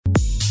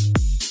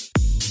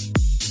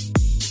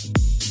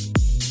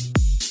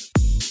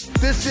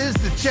This is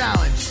The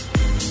Challenge.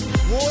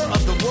 War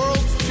of the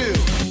Worlds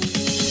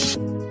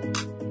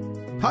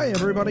 2. Hi,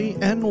 everybody,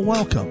 and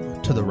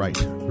welcome to the Right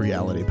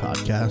Reality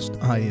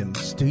Podcast. I am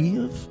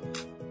Steve.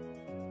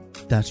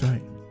 That's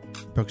right.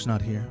 Brooke's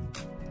not here.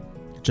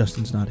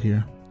 Justin's not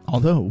here.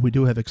 Although, we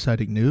do have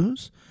exciting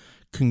news.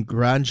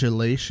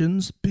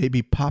 Congratulations,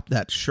 Baby Pop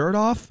That Shirt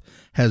Off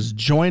has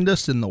joined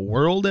us in the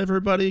world,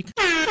 everybody.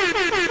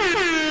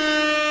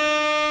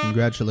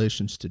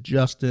 Congratulations to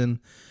Justin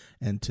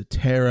and to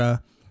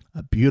Tara,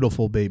 a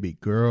beautiful baby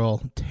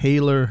girl.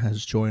 Taylor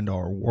has joined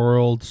our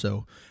world,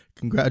 so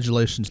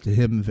congratulations to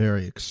him.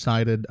 Very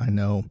excited. I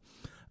know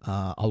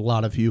a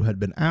lot of you had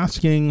been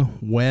asking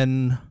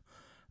when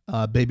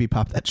Baby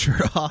Pop That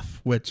Shirt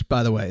Off, which,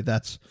 by the way,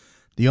 that's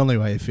the only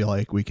way I feel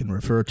like we can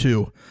refer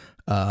to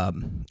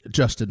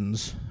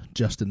Justin's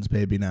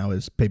baby now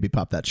is Baby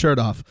Pop That Shirt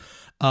Off,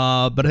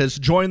 but has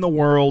joined the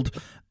world.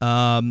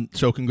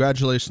 So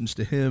congratulations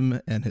to him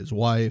and his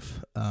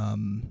wife.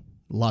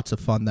 Lots of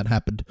fun that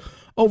happened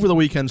over the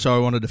weekend, so I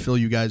wanted to fill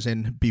you guys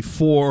in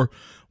before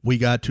we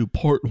got to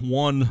part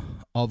one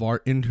of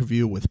our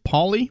interview with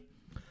Paulie.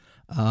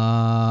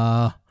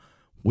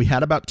 We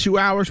had about 2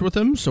 hours with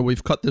him, so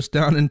we've cut this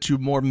down into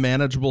more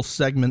manageable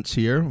segments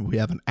here. We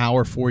have an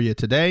hour for you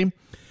today,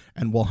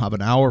 and we'll have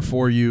an hour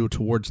for you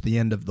towards the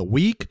end of the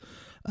week.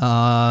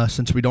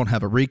 Since we don't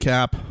have a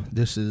recap,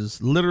 this is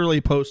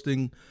literally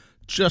posting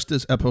just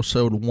as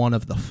episode 1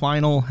 of the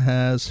final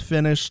has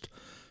finished.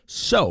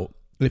 So,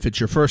 if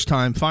it's your first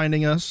time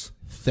finding us,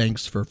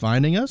 thanks for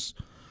finding us.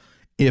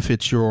 If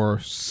it's your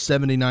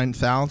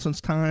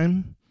 79,000th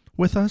time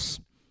with us,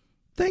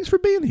 thanks for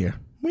being here.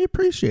 We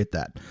appreciate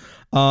that.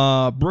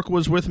 Brooke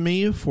was with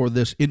me for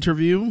this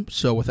interview,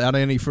 so without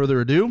any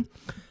further ado,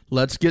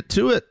 let's get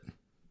to it.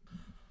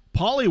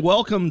 Paulie,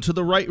 welcome to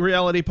the Right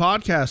Reality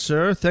Podcast,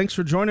 sir. Thanks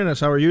for joining us.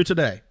 How are you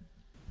today?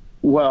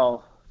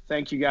 Well,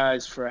 thank you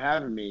guys for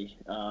having me.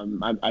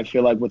 I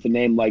feel like with a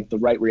name like the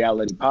Right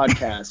Reality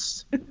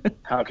Podcast,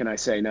 how can I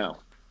say no?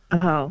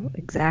 Oh,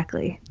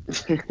 exactly.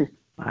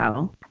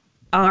 Wow.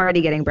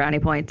 Already getting brownie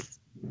points.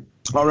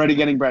 Already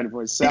getting brownie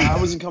points. So I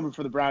wasn't coming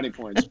for the brownie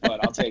points, but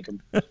I'll take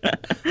them.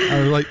 I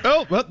was like,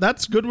 oh, well,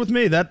 that's good with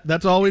me.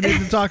 That's all we need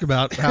to talk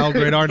about, how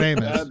great our name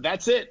is.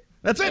 That's it.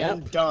 That's it.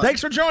 I'm done.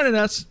 Thanks for joining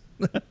us.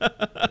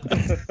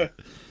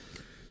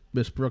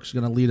 Miss Brooke's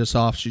going to lead us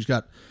off. She's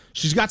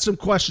got some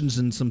questions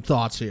and some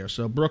thoughts here.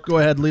 So, Brooke, go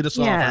ahead, lead us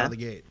off out of the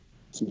gate.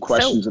 Some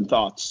questions and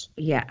thoughts.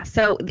 Yeah.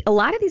 So a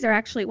lot of these are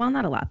actually, well,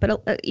 not a lot,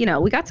 but,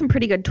 we got some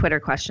pretty good Twitter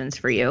questions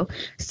for you.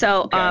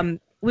 So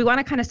we want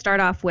to kind of start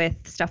off with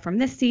stuff from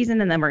this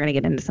season, and then we're going to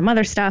get into some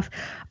other stuff.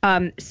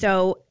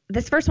 So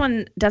this first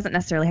one doesn't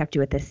necessarily have to do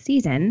with this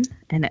season,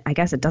 and I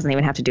guess it doesn't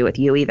even have to do with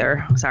you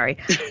either. Sorry.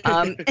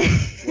 Well,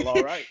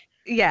 all right.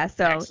 Yeah.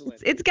 So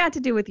it's got to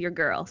do with your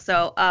girl.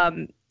 So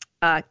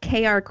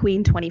KR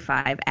Queen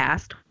 25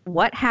 asked,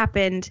 what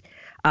happened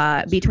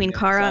between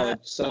Cara?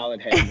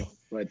 Solid handle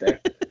right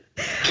there.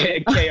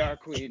 KR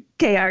Queen.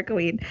 KR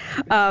Queen.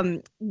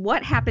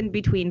 What happened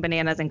between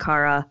Bananas and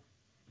Cara,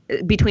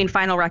 between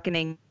Final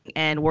Reckoning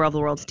and War of the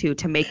Worlds 2,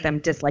 to make them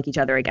dislike each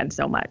other again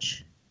so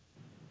much?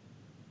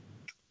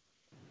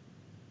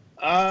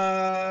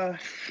 Man,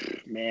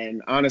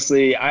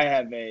 honestly, I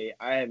have a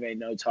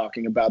no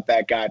talking about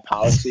that guy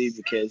policy,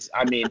 because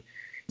I mean,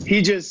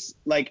 he just,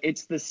 like,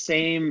 it's the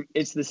same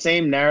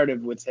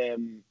narrative with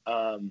him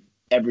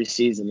every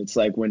season. It's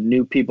like when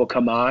new people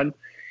come on,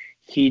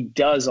 he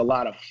does a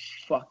lot of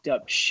fucked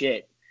up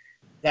shit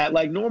that,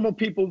 like, normal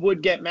people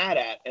would get mad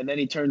at, and then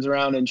he turns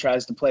around and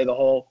tries to play the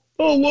whole,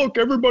 oh, look,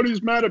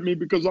 everybody's mad at me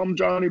because I'm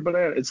Johnny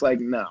Banana. It's like,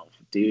 no,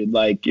 dude,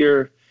 like,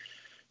 you're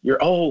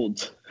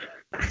old.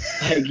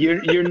 Like,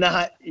 you're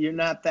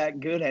not that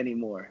good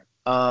anymore.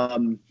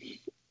 Like,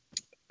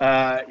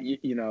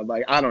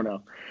 I don't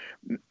know.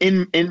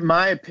 In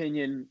my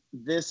opinion,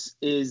 this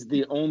is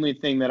the only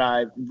thing that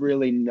I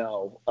really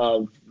know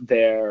of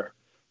their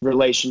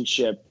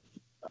relationship,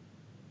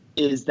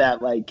 is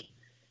that, like,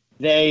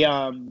 they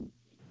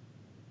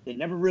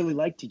never really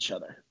liked each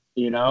other,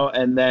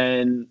 and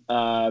then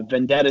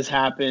vendettas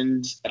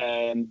happened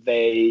and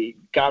they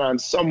got on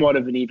somewhat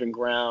of an even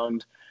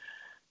ground.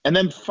 And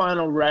then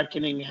Final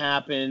Reckoning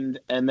happened,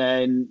 and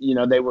then,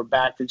 they were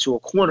backed into a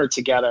corner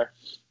together.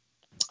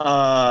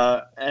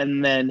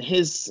 And then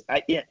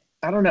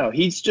I don't know.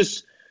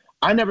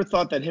 I never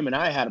thought that him and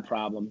I had a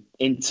problem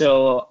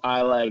until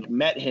I, like,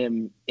 met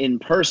him in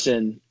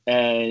person,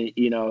 and,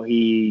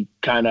 he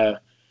kind of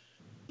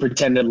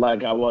pretended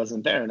like I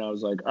wasn't there. And I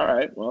was like, all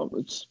right, well,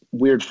 it's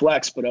weird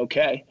flex, but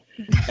okay.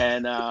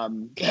 And,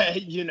 I'm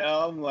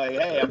like,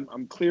 hey,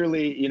 I'm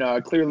clearly, I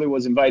clearly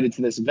was invited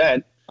to this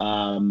event.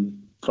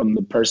 From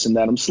the person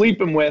that I'm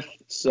sleeping with.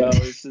 So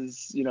this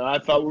is, I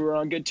thought we were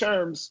on good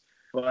terms,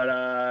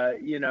 but,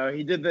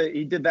 he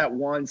did that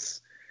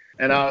once,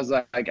 and I was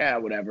like,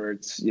 whatever.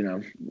 It's,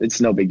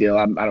 it's no big deal.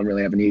 I don't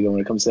really have an ego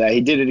when it comes to that.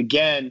 He did it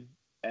again,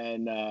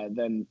 and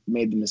then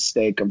made the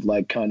mistake of,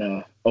 like, kind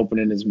of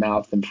opening his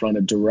mouth in front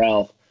of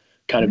Darrell,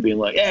 kind of being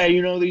like, yeah,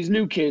 these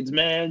new kids,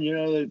 man,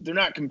 they're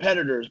not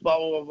competitors, blah,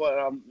 blah,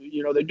 blah,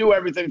 blah. They do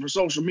everything for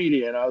social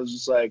media. And I was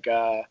just like,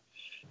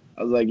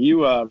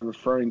 you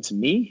referring to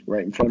me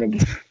right in front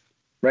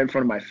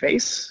of my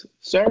face,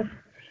 sir?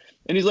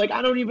 And he's like,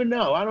 I don't even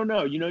know. I don't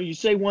know. You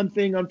say one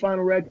thing on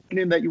Final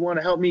Reckoning that you want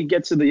to help me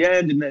get to the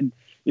end. And then,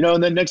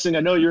 and then next thing I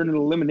know, you're in an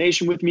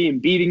elimination with me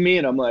and beating me.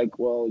 And I'm like,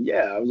 well,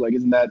 yeah. I was like,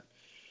 isn't that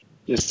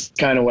just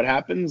kind of what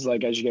happens?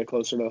 Like, as you get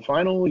closer to the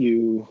final,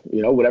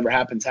 whatever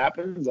happens,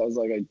 happens. I was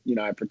like,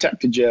 I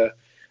protected you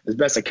as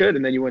best I could.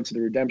 And then you went to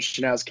the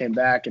Redemption House, came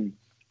back, and,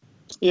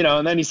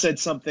 and then he said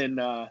something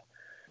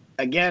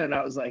again. And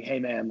I was like, hey,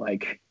 man,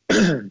 like,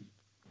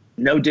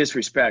 no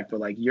disrespect, but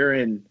like, you're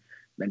in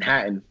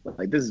Manhattan.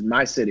 Like, this is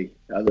my city.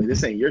 I was like,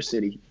 this ain't your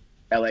city,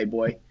 LA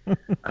boy.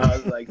 I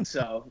was like,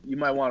 so you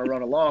might want to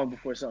run along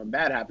before something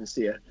bad happens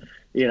to you.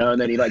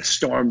 And then he like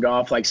stormed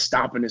off, like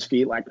stomping his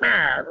feet, like,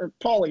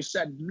 Paulie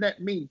said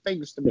mean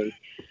things to me.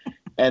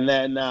 And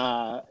then,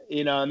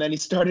 and then he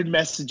started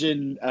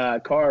messaging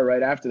Cara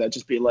right after that,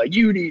 just being like,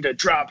 you need to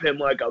drop him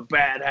like a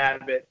bad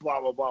habit, blah,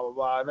 blah, blah,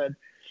 blah, blah.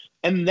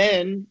 And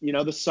then,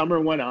 the summer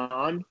went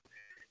on.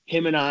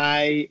 Him and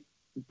I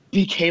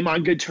became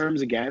on good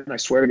terms again. I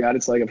swear to God,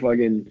 it's like a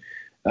fucking,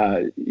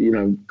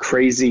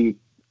 crazy,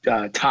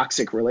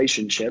 toxic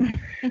relationship.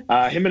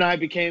 Him and I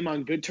became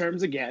on good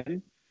terms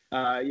again,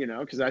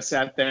 because I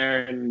sat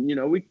there and,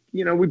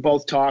 we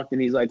both talked,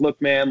 and he's like,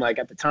 look, man, like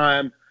at the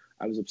time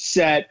I was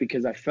upset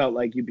because I felt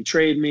like you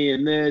betrayed me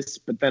in this,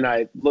 but then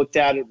I looked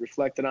at it,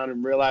 reflected on it,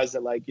 and realized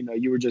that like,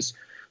 you were just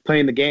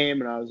playing the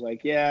game. And I was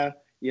like, yeah,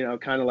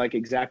 kind of like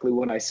exactly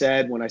what I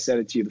said when I said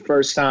it to you the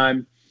first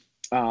time.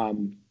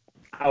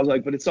 I was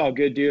like, but it's all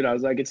good, dude. I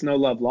was like, it's no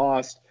love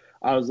lost.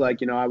 I was like,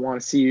 I want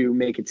to see you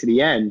make it to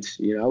the end,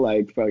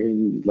 like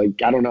fucking,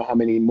 like, I don't know how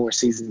many more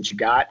seasons you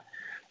got.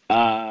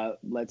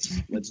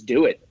 Let's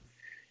do it.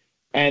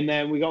 And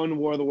then we go into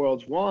War of the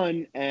Worlds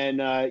 1,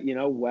 and,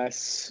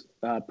 Wes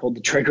pulled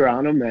the trigger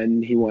on him,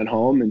 and he went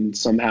home, and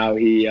somehow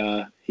he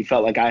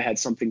felt like I had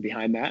something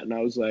behind that. And I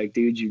was like,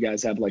 dude, you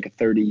guys have like a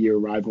 30-year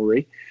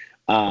rivalry,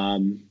 or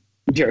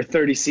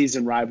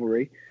 30-season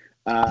rivalry.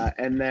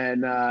 And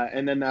then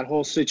that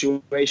whole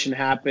situation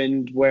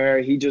happened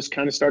where he just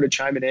kind of started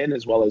chiming in,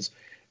 as well as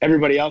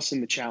everybody else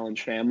in the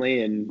Challenge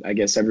family, and I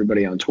guess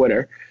everybody on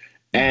Twitter.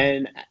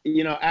 And,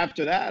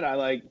 after that, I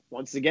like,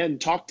 once again,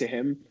 talked to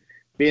him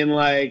being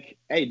like,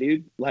 hey,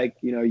 dude, like,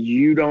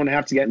 you don't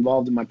have to get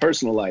involved in my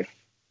personal life.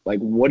 Like,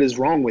 what is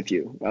wrong with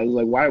you? I was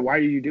like, why are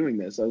you doing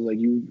this? I was like,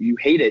 you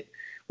hate it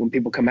when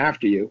people come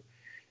after you.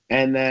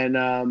 And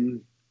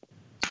then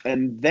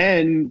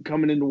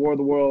coming into War of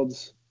the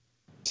Worlds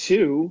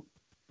 2,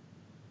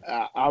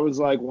 I was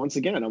like, once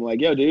again, I'm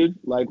like, yo, dude,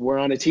 like, we're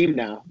on a team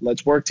now.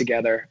 Let's work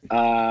together.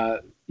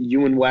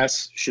 You and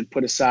Wes should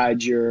put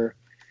aside your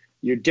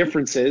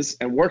differences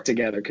and work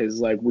together,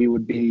 because like we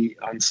would be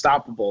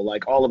unstoppable.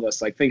 Like all of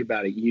us, like think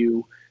about it.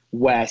 You,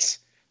 Wes,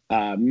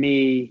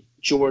 me,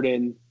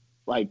 Jordan,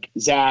 like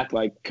Zach,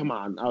 like come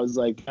on. I was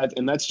like,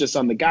 and that's just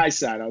on the guy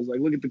side. I was like,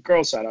 look at the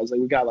girl side. I was like,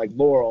 we got like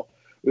Laurel,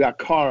 we got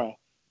Cara.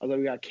 I was like,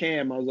 we got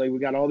Cam. I was like, we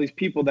got all these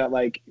people that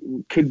like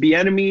could be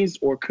enemies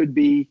or could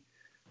be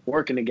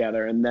working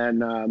together. And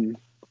then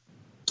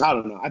I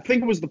don't know. I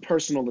think it was the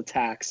personal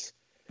attacks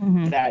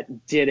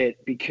that did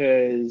it,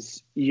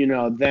 because,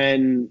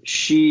 then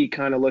she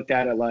kind of looked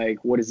at it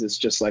like, what is this,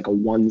 just like a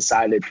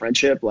one-sided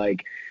friendship?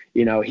 Like,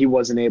 he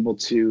wasn't able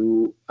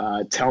to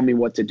tell me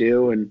what to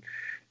do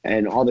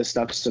and all this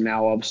stuff. So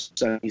now all of a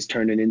sudden he's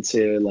turning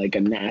into like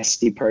a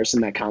nasty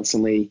person that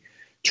constantly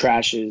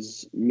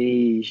trashes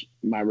me,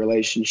 my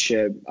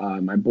relationship,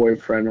 my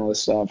boyfriend, all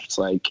this stuff. It's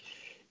like,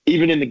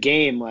 even in the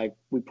game, like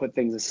we put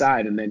things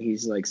aside, and then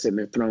he's like sitting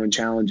there throwing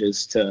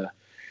challenges to,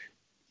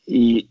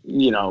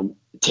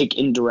 take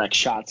indirect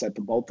shots at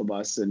the both of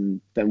us.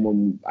 And then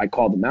when I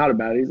called him out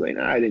about it, he's like,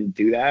 no, I didn't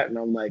do that. And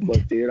I'm like,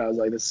 look, dude, I was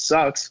like, this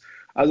sucks.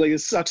 I was like,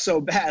 this sucks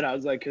so bad. I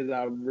was like, because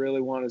I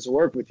really wanted to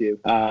work with you.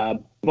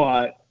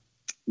 But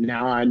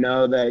now I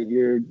know that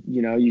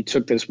you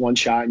took this one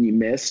shot and you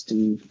missed,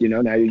 and,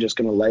 now you're just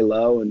going to lay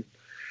low and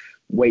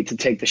wait to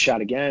take the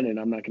shot again. And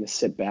I'm not going to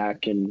sit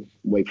back and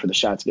wait for the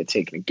shot to get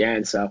taken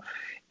again. So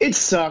it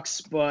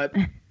sucks. But,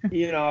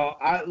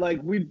 I like,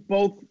 we've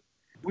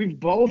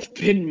both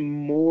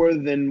been more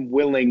than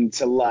willing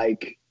to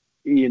like,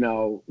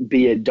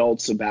 be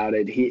adults about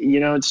it.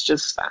 It's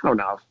just, I don't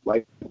know,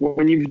 like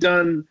when you've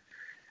done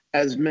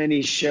as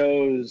many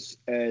shows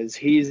as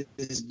he's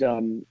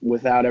done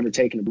without ever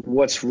taking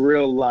what's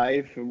real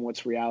life and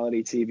what's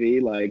reality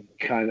TV, like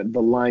kind of the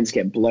lines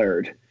get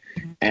blurred.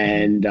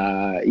 And,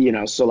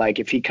 so like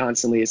if he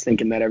constantly is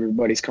thinking that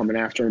everybody's coming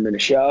after him in a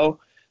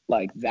show,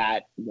 like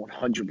that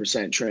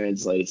 100%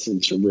 translates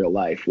into real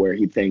life, where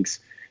he thinks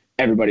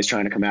everybody's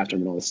trying to come after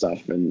him and all this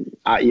stuff. And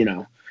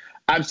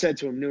I've said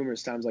to him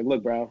numerous times, like,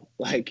 look, bro,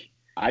 like,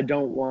 I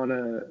don't want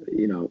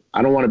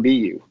to be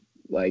you.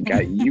 Like,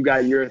 you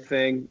got your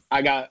thing.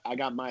 I got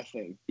my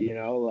thing,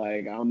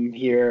 like I'm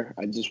here.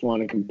 I just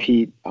want to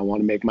compete. I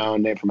want to make my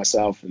own name for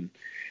myself. And,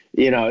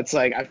 it's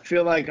like, I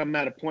feel like I'm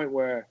at a point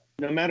where,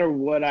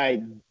 what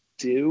I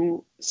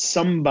do,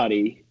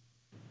 somebody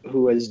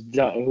who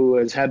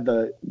has had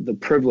the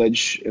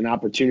privilege and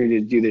opportunity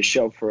to do this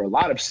show for a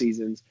lot of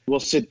seasons will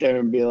sit there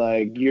and be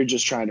like, you're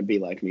just trying to be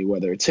like me,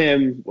 whether it's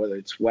him, whether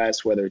it's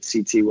Wes, whether it's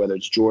CT, whether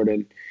it's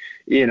Jordan.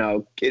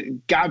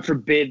 God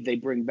forbid they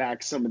bring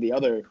back some of the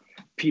other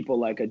people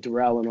like a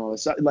Darrell and all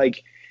this stuff.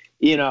 Like,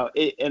 and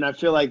I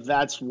feel like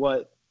that's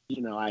what,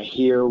 I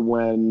hear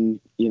when,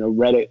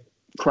 Reddit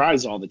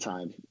cries all the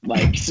time,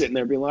 like sitting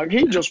there being like,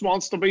 he just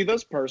wants to be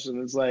this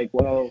person. It's like,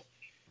 well,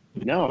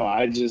 no,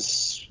 I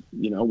just,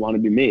 want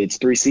to be me. It's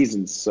 3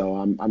 seasons. So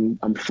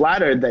I'm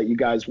flattered that you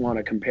guys want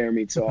to compare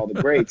me to all the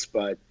greats,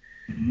 but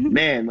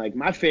man, like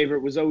my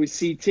favorite was always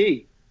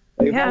CT.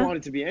 Like if I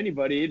wanted to be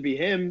anybody, it'd be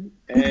him.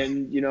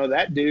 And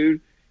that dude,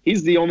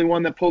 he's the only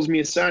one that pulls me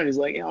aside. He's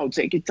like,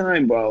 take your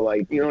time, bro.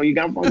 Like, you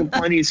got fucking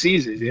plenty of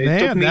seasons.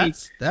 Man,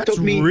 that's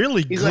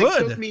really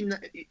good.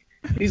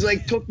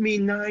 Took me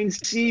 9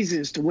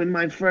 seasons to win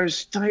my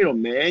first title,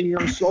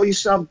 man. Slow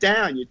yourself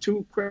down. You're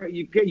too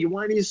crazy. You're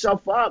winding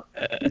yourself up.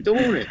 You're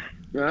doing it.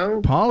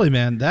 Paulie,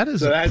 man, that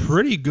is a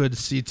pretty good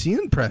CT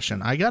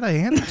impression. I gotta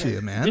hand it to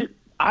you, man.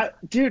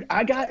 Dude,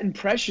 I got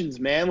impressions,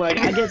 man. Like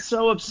I get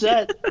so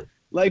upset.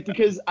 Like,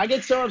 because I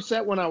get so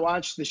upset when I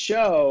watch the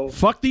show.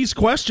 Fuck these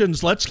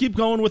questions. Let's keep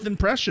going with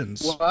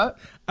impressions. What?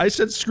 I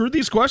said, screw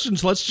these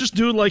questions. Let's just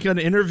do like an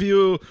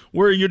interview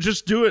where you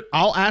just do it.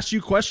 I'll ask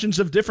you questions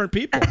of different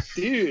people.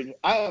 Dude,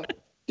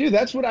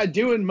 that's what I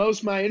do in most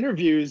of my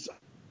interviews.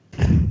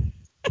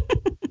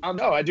 I don't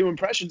know. I do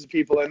impressions of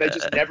people, and they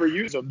just never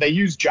use them. They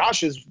used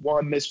Josh's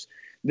one this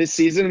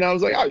season, and I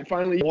was like, oh,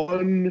 finally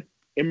one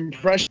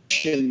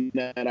impression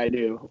that I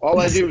do. All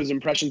I do is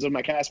impressions of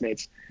my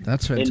castmates.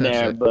 That's fantastic. In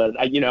there, but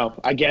I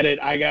get it.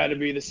 I got to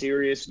be the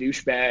serious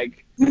douchebag,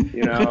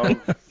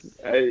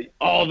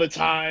 all the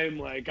time.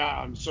 Like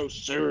I'm so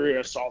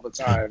serious all the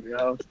time,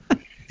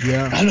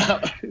 Yeah,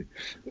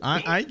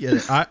 I get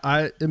it.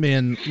 I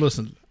mean,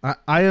 listen,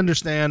 I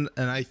understand,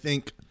 and I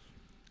think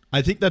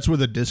that's where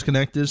the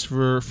disconnect is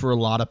for a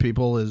lot of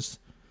people is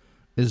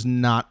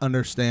not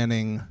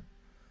understanding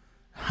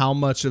how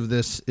much of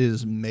this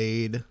is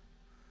made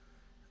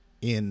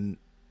in,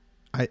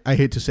 I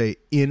hate to say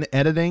in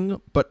editing,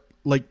 but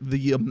like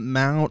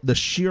the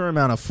sheer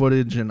amount of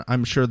footage, and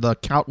I'm sure the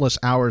countless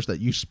hours that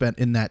you spent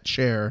in that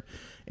chair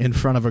in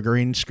front of a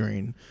green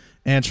screen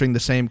answering the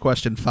same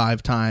question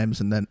 5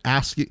 times and then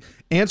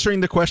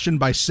answering the question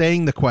by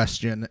saying the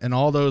question and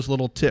all those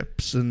little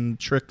tips and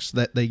tricks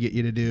that they get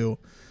you to do.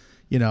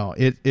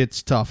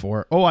 It's tough.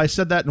 Or, I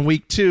said that in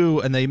week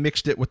 2 and they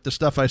mixed it with the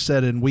stuff I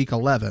said in week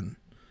 11.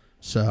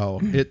 So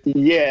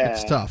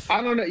it's tough.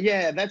 I don't know.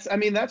 Yeah, that's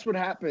what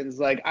happens.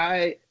 Like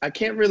I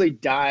can't really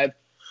dive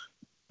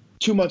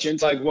too much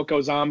into like what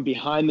goes on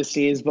behind the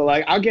scenes, but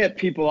like I'll get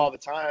people all the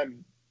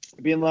time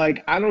being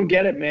like, I don't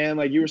get it, man.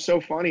 Like you were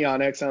so funny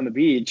on X on the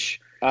Beach.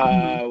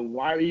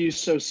 Why are you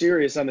so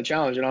serious on the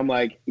challenge? And I'm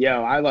like,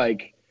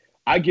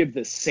 I give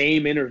the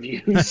same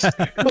interviews.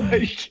 I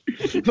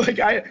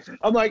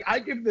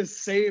give the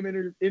same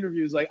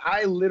interviews. Like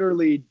I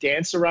literally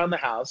dance around the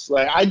house.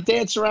 Like I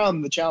dance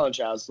around the challenge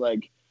house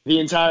like the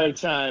entire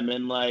time.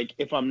 And like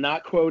if I'm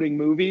not quoting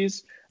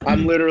movies,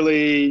 I'm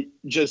literally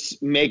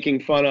just making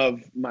fun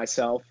of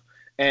myself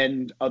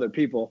and other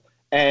people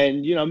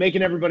and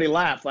making everybody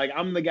laugh. Like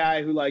I'm the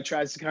guy who like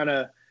tries to kind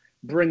of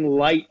bring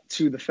light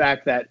to the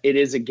fact that it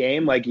is a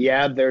game. Like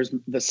there's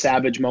the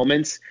savage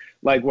moments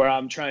like where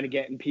I'm trying to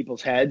get in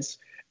people's heads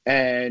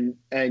and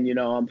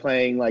I'm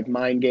playing like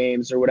mind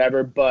games or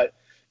whatever. But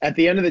at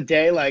the end of the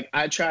day, like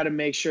I try to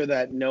make sure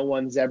that no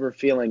one's ever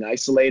feeling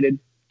isolated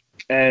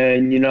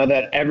and,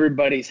 that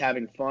everybody's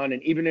having fun.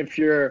 And even if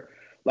you're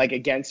like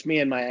against me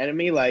and my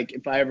enemy, like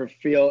if I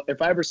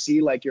ever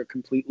see like you're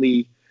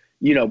completely,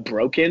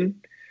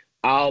 broken,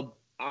 I'll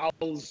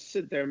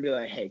sit there and be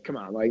like, hey, come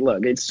on. Like,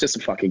 look, it's just a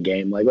fucking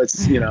game. Like,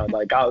 let's,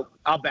 like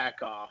I'll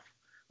back off.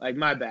 Like,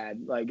 my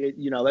bad. Like,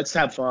 let's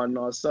have fun and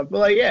all that stuff. But,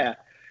 like, yeah.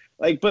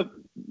 Like, but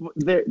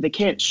they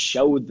can't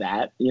show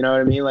that. You know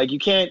what I mean? Like, you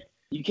can't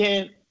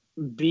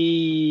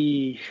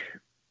be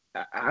 –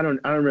 I don't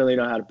really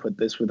know how to put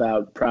this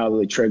without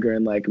probably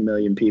triggering, like, a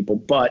million people.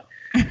 But,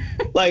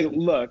 like,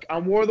 look,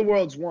 on War of the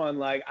Worlds 1,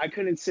 like, I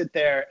couldn't sit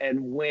there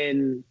and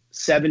win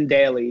 7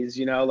 dailies,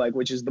 like,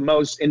 which is the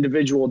most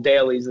individual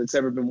dailies that's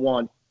ever been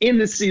won in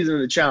this season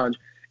of the challenge.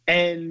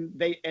 And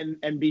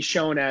be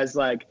shown as,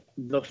 like,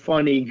 the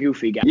funny,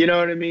 goofy guy. You know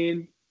what I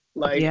mean?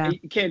 Like,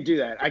 you can't do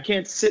that. I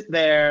can't sit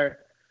there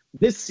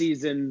this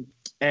season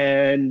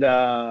and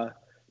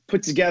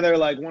put together,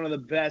 like, one of the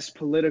best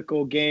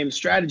political games,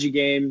 strategy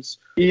games,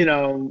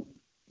 and,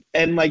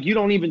 like, you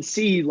don't even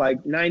see,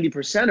 like,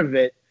 90% of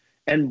it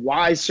and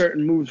why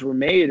certain moves were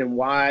made and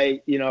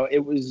why,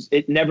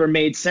 it never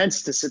made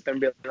sense to sit there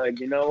and be like,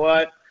 you know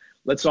what?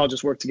 Let's all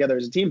just work together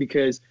as a team,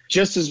 because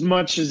just as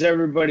much as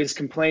everybody's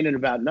complaining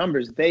about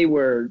numbers, they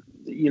were,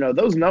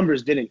 those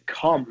numbers didn't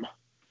come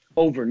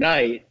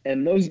overnight,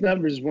 and those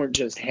numbers weren't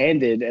just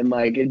handed. And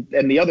like,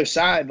 and the other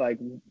side, like,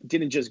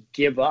 didn't just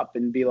give up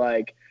and be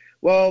like,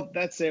 well,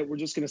 that's it. We're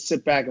just going to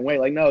sit back and wait.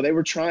 Like, no, they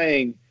were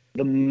trying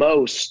the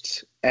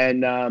most.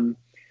 And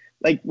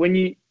like when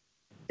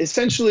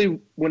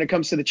it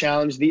comes to the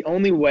challenge, the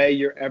only way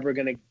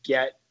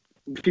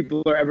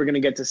people are ever going to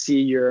get to see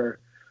your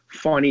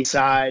funny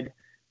side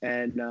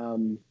and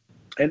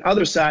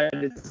other side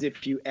is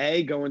if you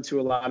A, go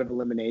into a lot of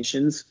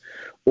eliminations,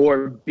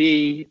 or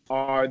B,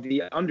 are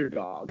the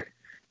underdog.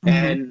 Mm-hmm.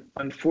 And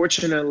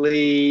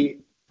unfortunately,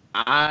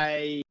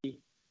 I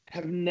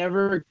have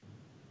never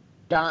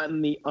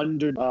gotten the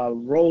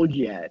role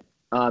yet,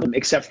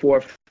 except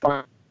for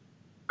Final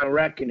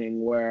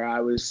Reckoning, where I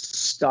was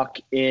stuck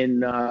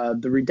in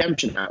the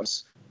Redemption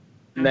House.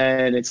 And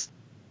then it's,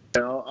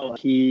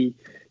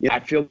 I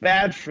feel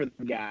bad for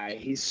the guy.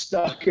 He's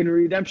stuck in a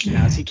Redemption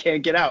House. He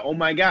can't get out. Oh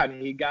my God,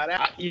 he got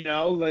out.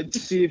 Let's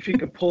see if he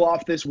could pull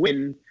off this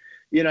win,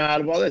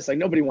 out of all this. Like,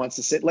 nobody wants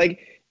to sit. Like,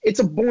 it's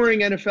a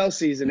boring NFL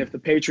season if the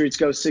Patriots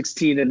go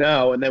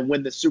 16-0 and then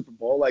win the Super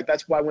Bowl. Like,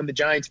 that's why when the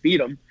Giants beat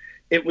them,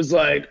 it was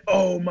like,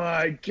 oh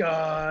my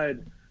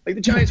God. Like,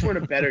 the Giants weren't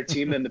a better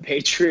team than the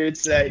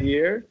Patriots that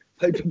year.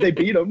 Like, they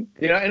beat them,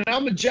 and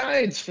I'm a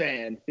Giants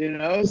fan,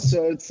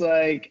 so it's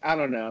like, I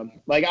don't know.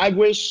 Like, I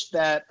wish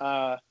that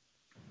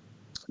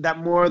that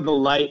more of the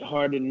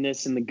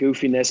lightheartedness and the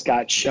goofiness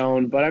got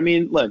shown. But I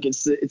mean, look,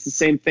 it's the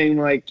same thing.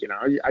 Like,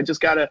 I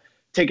just got to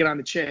take it on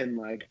the chin.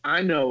 Like,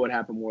 I know what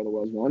happened War of the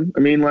Worlds 1. I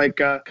mean, like,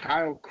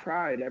 Kyle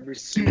cried every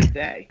single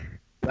day.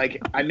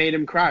 Like, I made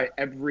him cry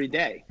every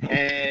day.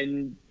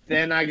 And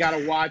then I got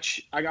to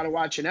watch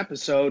an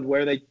episode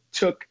where they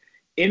took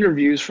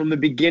interviews from the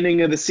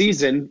beginning of the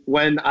season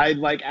when I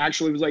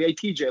actually was like, hey,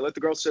 TJ, let the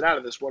girls sit out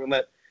of this one and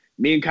let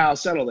me and Kyle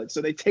settle it.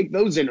 So they take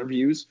those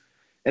interviews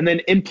and then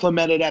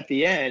implement it at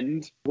the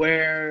end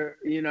where,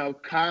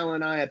 Kyle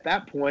and I at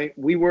that point,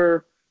 we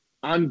were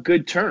on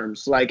good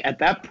terms. Like, at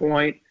that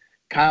point,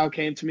 Kyle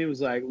came to me and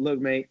was like, look,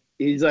 mate,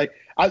 he's like,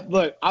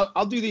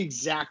 I'll do the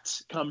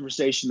exact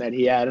conversation that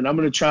he had, and I'm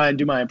going to try and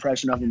do my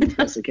impression of him as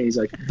best I can. He's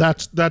like,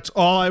 that's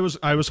all I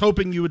was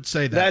hoping you would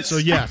say that. So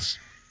yes,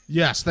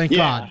 thank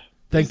God.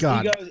 Thank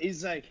God.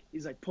 He's like,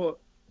 all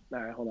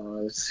right, hold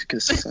on.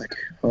 Because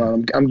hold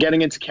on, I'm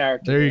getting into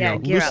character. There you go.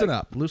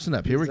 Loosen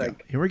up. Here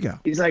we go.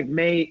 He's like,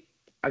 mate,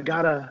 I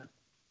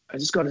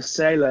just gotta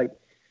say, like,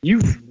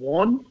 you've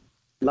won.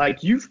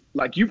 Like, you've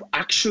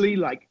actually,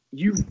 like,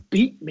 you've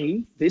beat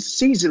me this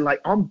season.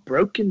 Like, I'm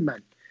broken,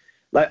 man.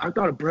 Like, I've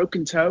got a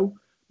broken toe.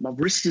 My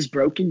wrist is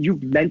broken.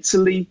 You've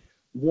mentally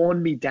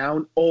worn me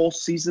down all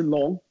season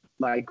long.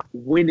 Like,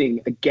 winning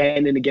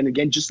again and again and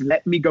again. Just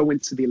let me go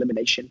into the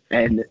elimination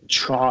and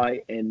try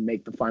and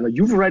make the final.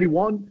 You've already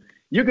won.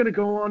 You're going to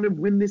go on and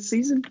win this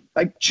season.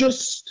 Like,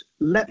 just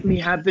let me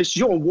have this.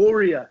 You're a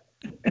warrior.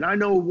 And I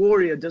know a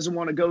warrior doesn't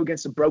want to go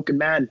against a broken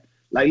man.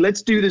 Like,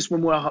 let's do this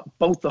when we're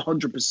both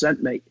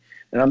 100%, mate.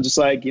 And I'm just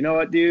like, you know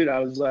what, dude? I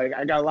was like,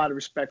 I got a lot of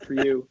respect for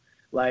you.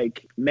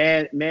 Like,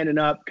 manning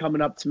up,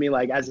 coming up to me,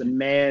 like, as a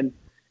man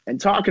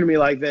and talking to me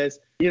like this.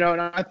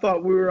 And I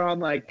thought we were on,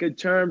 like, good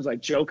terms,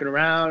 like, joking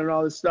around and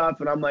all this stuff.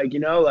 And I'm like,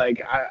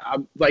 like,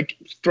 I'm, like,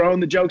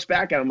 throwing the jokes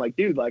back at him. Like,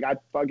 dude, like, I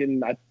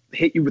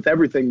hit you with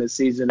everything this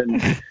season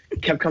and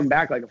kept coming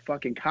back like a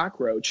fucking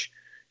cockroach.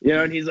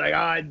 And he's like, oh,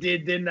 I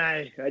did, didn't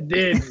I? I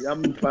did.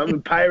 I'm a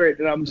pirate.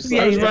 And I'm just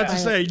like, I was about to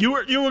say, you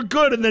were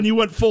good, and then you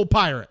went full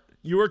pirate.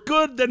 You were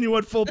good, then you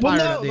went full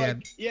pirate at the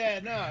end.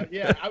 Yeah.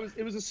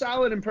 It was a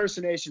solid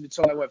impersonation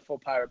until I went full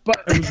pirate.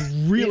 But it was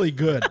really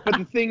good. But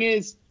the thing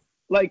is,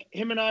 like,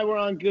 him and I were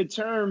on good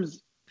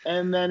terms,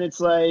 and then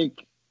it's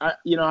like,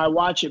 I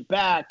watch it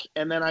back,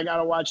 and then I got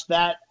to watch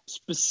that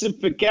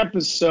specific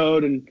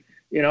episode, and,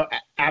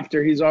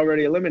 after he's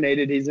already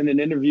eliminated, he's in an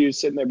interview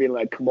sitting there being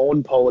like, come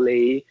on,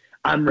 Paulie,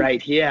 I'm right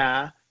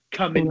here.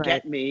 Come and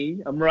get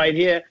me. I'm right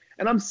here.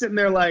 And I'm sitting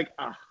there like,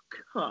 oh,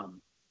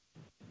 come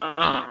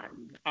on.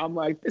 I'm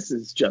like, this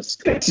is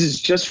just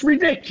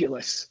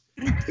ridiculous.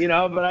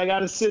 But I got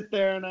to sit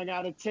there and I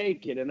got to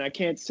take it. And I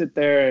can't sit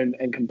there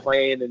and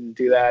complain and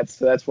do that.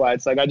 So that's why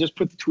it's like, I just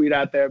put the tweet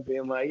out there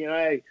being like,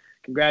 hey,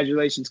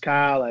 congratulations,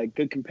 Kyle. Like,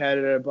 good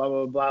competitor, blah,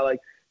 blah, blah. Like,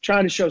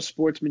 trying to show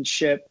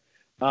sportsmanship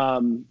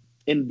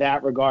in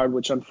that regard,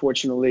 which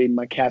unfortunately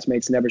my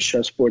castmates never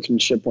show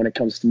sportsmanship when it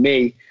comes to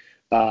me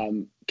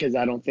because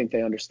I don't think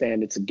they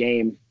understand it's a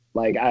game.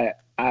 Like, I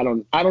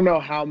don't know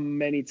how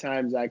many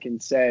times I can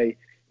say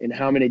in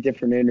how many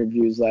different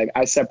interviews, like,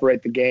 I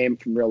separate the game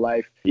from real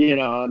life,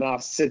 and I'll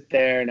sit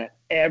there and at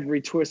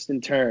every twist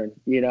and turn,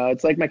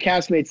 it's like my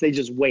castmates, they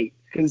just wait.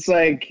 Cause it's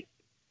like,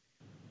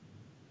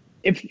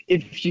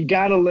 if you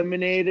got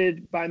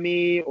eliminated by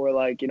me or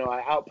like,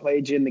 I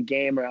outplayed you in the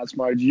game or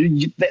outsmarted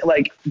you,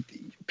 like,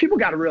 people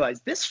got to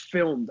realize this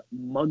filmed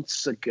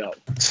months ago.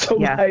 So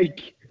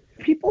like,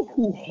 people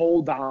who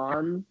hold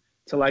on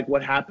to like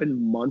what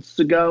happened months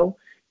ago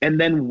and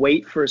then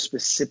wait for a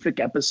specific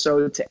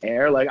episode to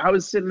air. Like, I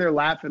was sitting there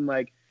laughing,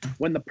 like,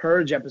 when the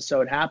Purge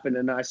episode happened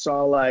and I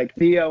saw, like,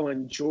 Theo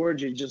and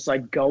Georgia just,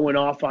 like, going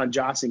off on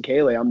Joss and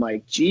Kaylee. I'm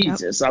like,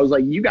 Jesus. Yep. I was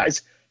like, you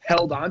guys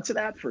held on to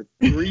that for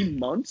 3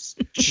 months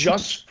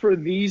just for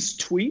these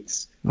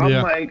tweets?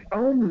 I'm like,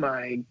 oh,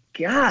 my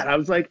God. I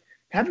was like,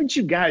 haven't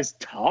you guys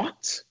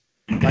talked?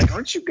 Like,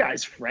 aren't you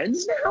guys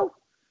friends now?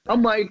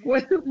 I'm like,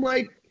 what? I'm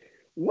like,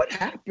 what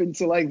happened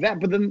to like that?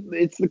 But then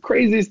it's the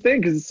craziest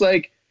thing because it's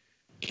like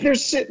they're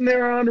sitting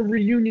there on a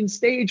reunion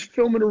stage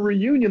filming a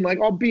reunion, like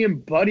all being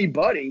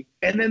buddy,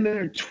 and then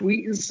they're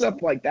tweeting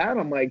stuff like that.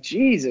 I'm like,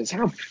 Jesus,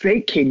 how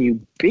fake can you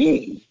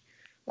be?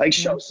 Like,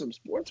 show some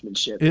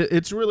sportsmanship.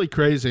 It's really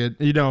crazy.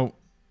 You know,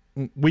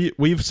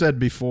 we've said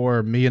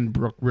before, me and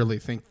Brooke really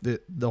think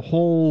that the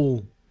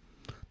whole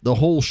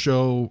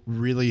show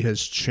really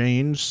has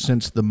changed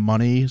since the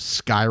money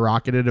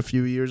skyrocketed a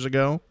few years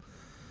ago.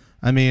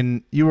 I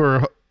mean, you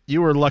were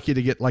lucky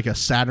to get like a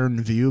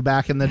Saturn View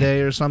back in the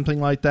day or something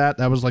like that.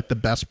 That was like the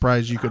best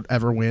prize you could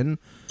ever win.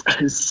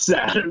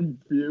 Saturn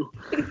View.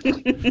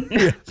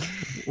 Yeah.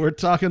 We're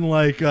talking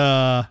like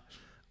 $1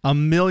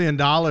 million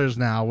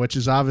now, which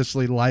is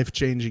obviously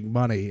life-changing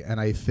money, and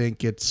I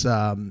think it's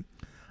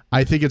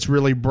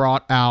really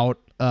brought out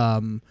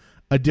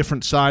a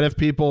different side of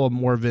people, a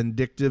more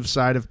vindictive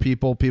side of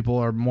people. People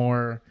are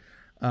more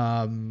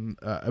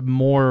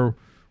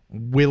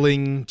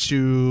willing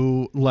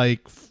to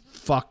like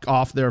fuck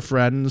off their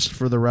friends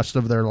for the rest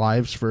of their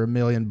lives for $1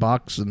 million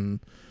and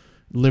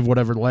live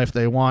whatever life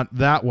they want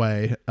that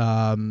way.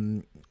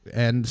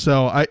 And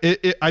so I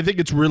think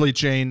it's really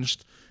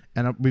changed,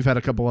 and we've had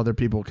a couple other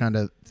people kind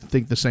of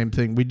think the same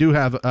thing. We do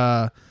have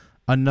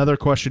another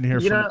question here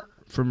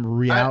from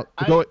Real.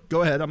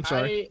 Go ahead. I'm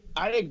sorry.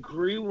 I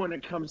agree when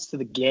it comes to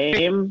the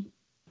game,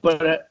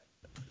 but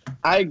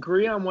I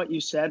agree on what you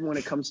said when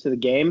it comes to the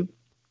game.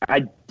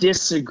 I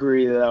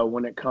disagree, though,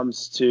 when it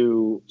comes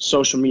to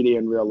social media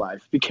in real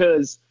life,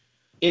 because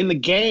in the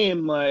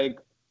game, like,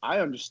 I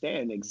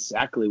understand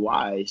exactly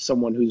why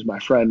someone who's my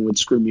friend would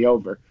screw me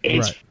over.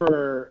 It's right.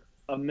 For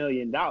 $1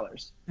 million.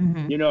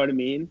 Mm-hmm. You know what I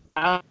mean?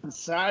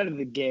 Outside of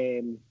the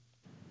game,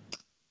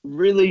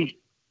 really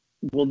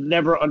will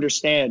never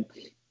understand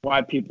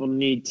why people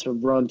need to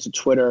run to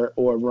Twitter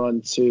or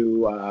run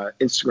to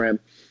Instagram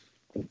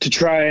to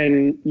try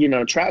and,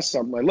 trash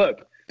something. Like,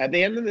 look, at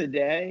the end of the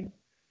day,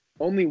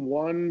 only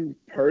one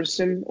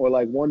person or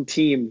like one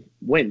team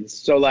wins.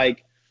 So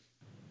like,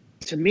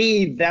 to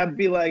me, that'd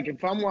be like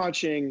if I'm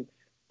watching,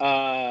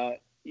 NFL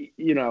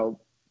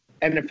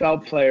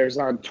players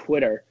on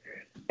Twitter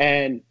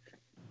and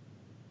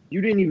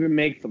you didn't even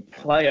make the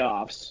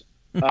playoffs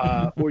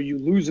or you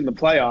lose in the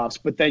playoffs,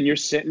 but then you're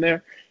sitting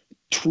there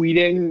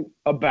tweeting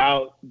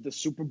about the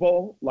Super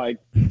Bowl, like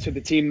to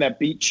the team that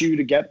beat you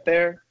to get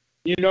there.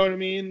 You know what I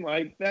mean?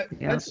 Like that.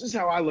 Yeah. That's just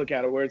how I look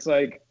at it, where it's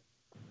like,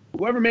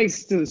 whoever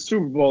makes it to the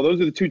Super Bowl,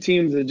 those are the two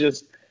teams that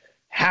just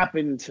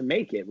happen to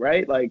make it,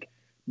 right? Like,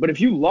 but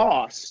if you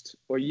lost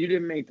or you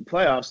didn't make the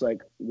playoffs,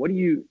 like, what do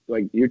you,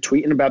 like, you're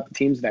tweeting about the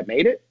teams that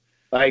made it?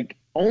 Like,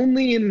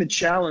 only in the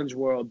challenge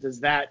world does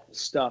that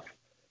stuff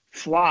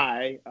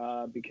fly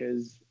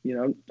because,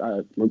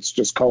 let's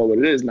just call it what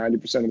it is.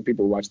 90% of the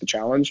people who watch the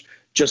challenge,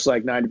 just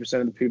like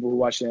 90% of the people who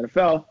watch the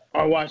NFL,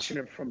 are watching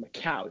it from the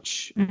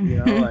couch.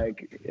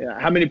 Mm-hmm.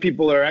 How many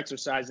people are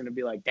exercising to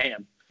be like,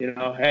 damn,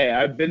 hey,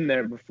 I've been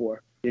there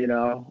before.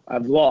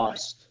 I've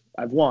lost,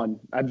 I've won,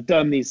 I've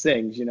done these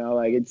things.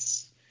 Even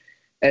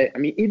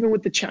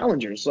with the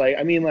challengers,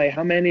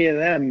 how many of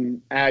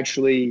them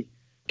actually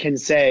can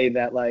say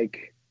that,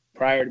 like,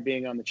 prior to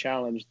being on the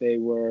challenge, they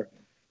were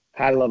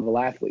high-level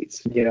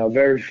athletes?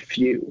 Very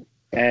few.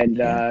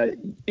 And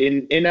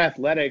in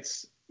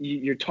athletics,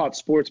 you're taught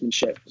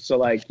sportsmanship. So,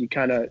 like, you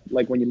kind of,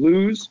 like, when you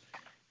lose,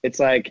 it's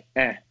like,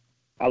 I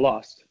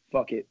lost.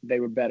 Fuck it. They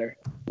were better.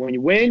 When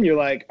you win, you're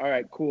like, all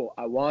right, cool.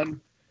 I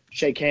won.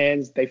 Shake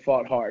hands. They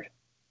fought hard.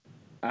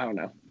 I don't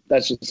know.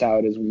 That's just how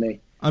it is with me.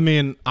 I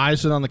mean, I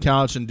sit on the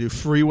couch and do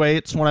free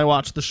weights when I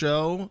watch the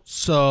show,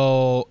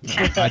 so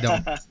I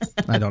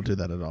don't do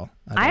that at all.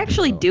 I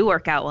actually do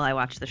work out while I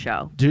watch the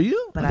show. Do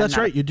you? But that's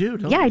right, you do,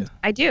 don't you?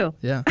 I do.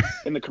 Yeah.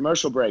 In the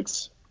commercial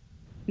breaks?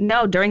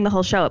 No, during the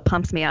whole show, it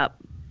pumps me up.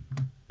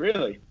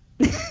 Really?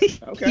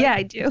 Okay. Yeah,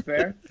 I do. That's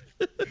fair.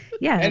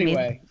 Yeah.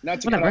 Anyway,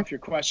 not to get off your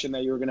question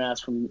that you were going to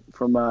ask from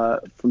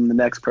the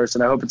next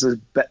person. I hope it's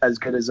as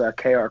good as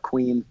KR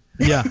Queen.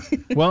 Yeah.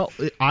 Well,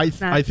 I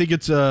think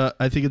it's a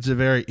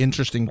very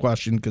interesting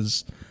question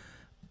because,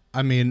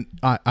 I think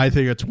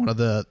it's one of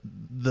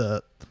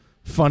the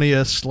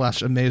funniest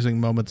 /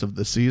 amazing moments of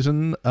the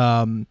season.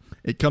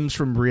 It comes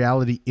from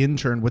Reality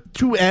Intern with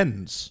two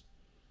N's.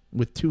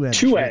 Two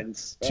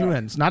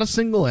N's, not a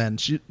single N.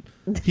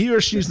 He or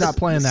she's not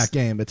playing that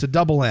game. It's a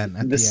double N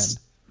at the end.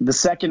 The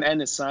second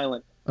N is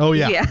silent. Oh,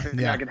 yeah.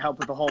 I can help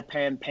with the whole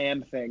Pam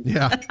thing.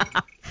 Yeah.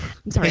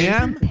 I'm sorry.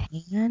 Pam?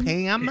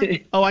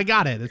 Oh, I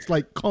got it. It's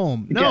like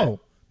comb. No,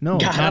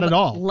 not at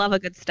all. Love a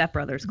good Step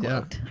Brothers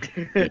quote.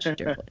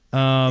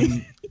 Yeah.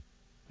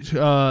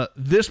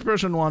 This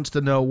person wants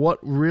to know what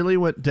really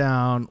went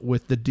down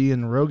with the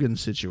Dean Rogan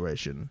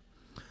situation.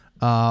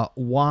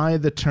 Why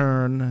the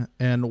turn,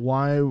 and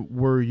why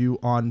were you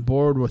on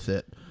board with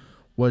it?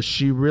 Was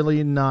she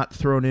really not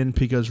thrown in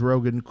because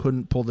Rogan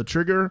couldn't pull the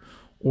trigger,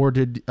 or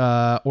did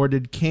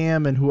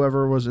Cam and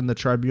whoever was in the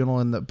tribunal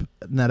in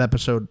that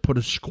episode put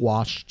a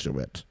squash to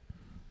it?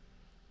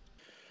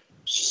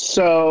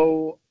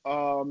 So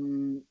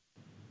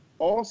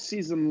all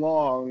season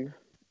long,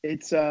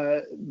 it's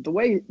the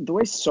way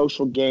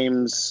social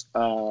games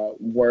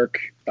work.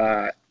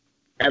 At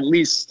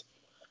least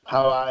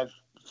how I've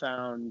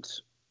found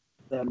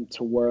them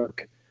to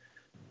work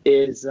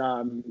is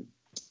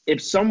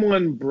if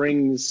someone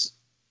brings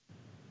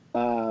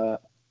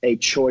a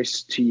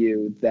choice to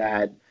you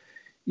that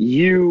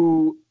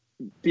you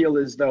feel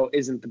as though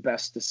isn't the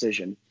best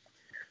decision,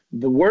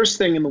 the worst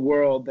thing in the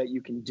world that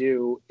you can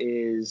do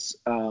is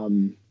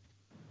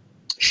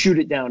shoot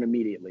it down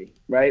immediately,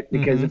 right?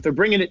 Because if they're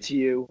bringing it to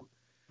you,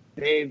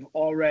 they've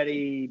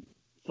already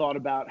thought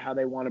about how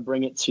they want to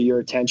bring it to your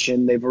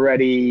attention. They've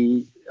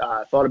already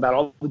thought about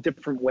all the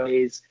different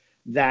ways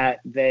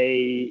that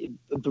the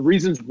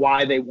reasons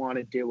why they want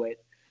to do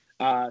it.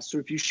 So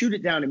if you shoot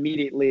it down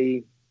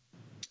immediately,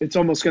 it's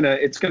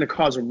gonna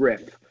cause a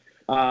rift.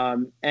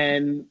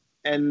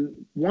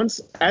 And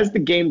once, as the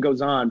game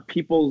goes on,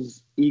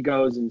 people's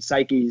egos and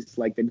psyches,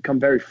 like, they become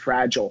very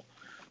fragile.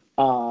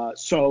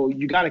 So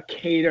you got to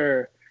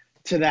cater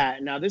to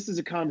that. Now, this is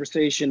a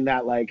conversation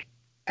that, like,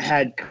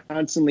 had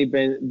constantly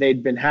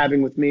they'd been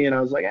having with me, and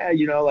I was like,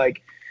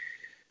 like,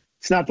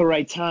 it's not the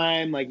right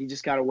time. Like, you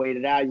just got to wait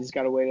it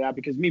out.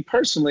 Because me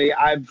personally,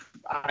 I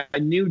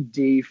knew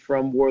Dee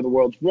from War of the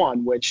Worlds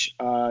 1, which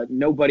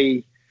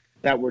nobody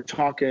that we're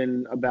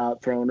talking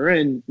about throwing her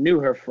in knew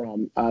her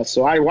from.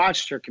 So I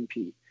watched her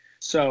compete.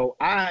 So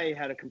I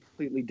had a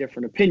completely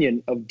different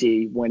opinion of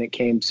Dee when it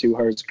came to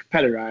her as a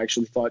competitor. I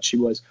actually thought she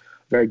was a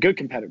very good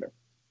competitor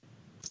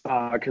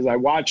because I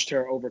watched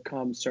her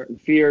overcome certain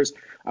fears.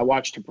 I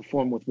watched her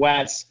perform with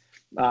Wes.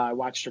 I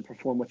watched her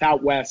perform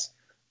without Wes.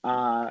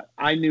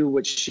 I knew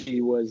what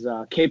she was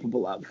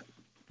capable of.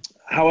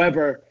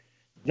 However,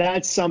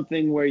 that's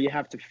something where you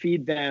have to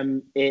feed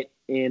them it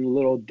in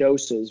little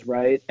doses,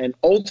 right? And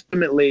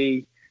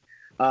ultimately,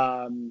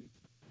 when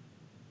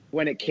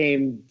it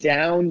came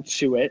down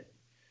to it,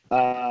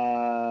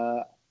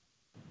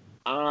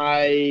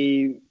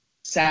 I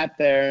sat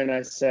there and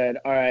I said,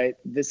 all right,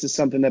 this is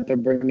something that they're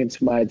bringing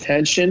to my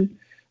attention.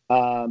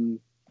 I'm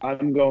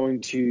going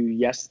to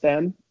yes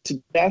them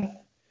to death.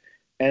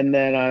 And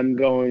then I'm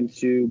going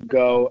to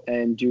go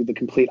and do the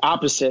complete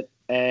opposite.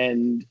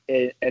 And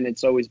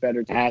it's always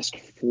better to ask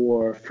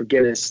for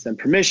forgiveness than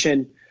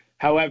permission.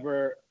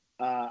 However,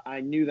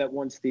 I knew that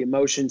once the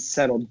emotions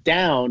settled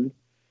down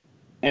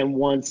and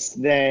once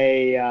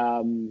they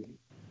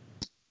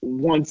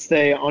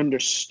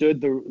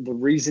understood the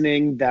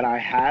reasoning that I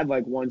had,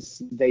 like,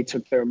 once they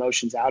took their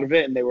emotions out of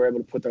it and they were able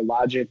to put their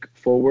logic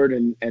forward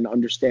and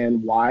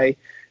understand why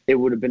it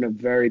would have been a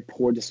very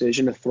poor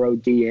decision to throw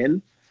Dee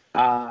in,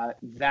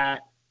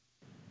 that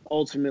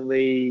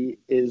ultimately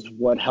is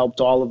what helped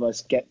all of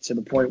us get to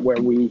the point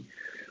where we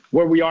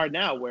are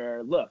now,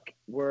 where, look,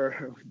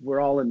 we're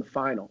all in the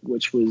final,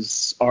 which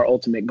was our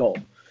ultimate goal.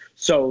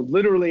 So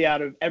literally,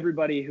 out of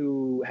everybody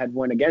who had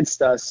went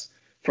against us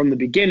from the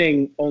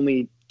beginning,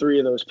 only 3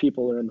 of those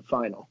people are in the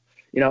final,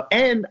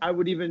 and I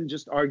would even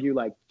just argue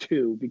like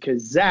 2,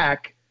 because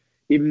Zach,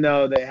 even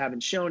though they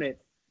haven't shown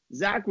it,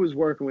 Zach was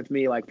working with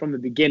me like from the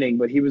beginning,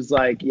 but he was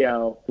like,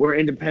 we're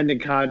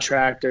independent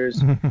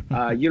contractors.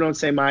 You don't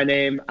say my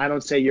name. I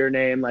don't say your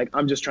name. Like,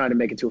 I'm just trying to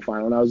make it to a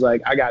final. And I was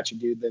like, I got you,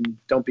 dude. Then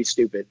don't be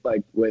stupid,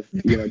 like, with,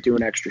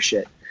 doing extra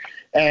shit.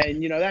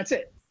 And, that's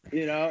it,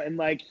 and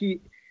like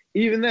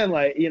even then,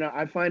 like,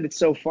 I find it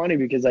so funny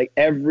because, like,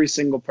 every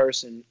single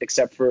person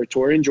except for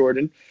Tori and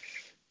Jordan,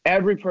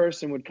 every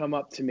person would come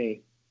up to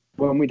me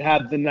when we'd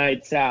have the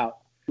nights out,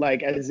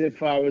 like, as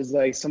if I was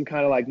like some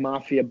kind of like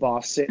mafia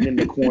boss sitting in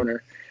the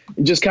corner,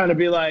 and just kind of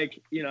be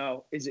like,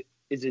 is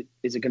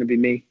it going to be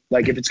me?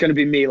 Like, if it's going to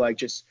be me, like,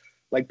 just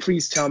like,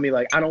 please tell me,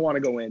 like, I don't want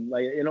to go in,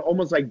 like,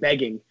 almost like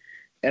begging.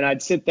 And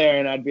I'd sit there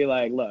and I'd be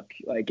like, look,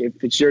 like,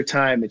 if it's your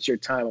time, it's your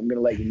time. I'm going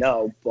to let you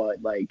know.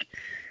 But, like,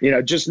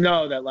 just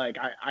know that, like,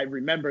 I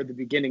remember the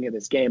beginning of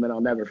this game and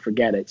I'll never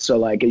forget it. So,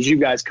 like, as you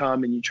guys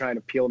come and you try to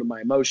appeal to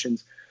my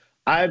emotions,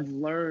 I've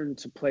learned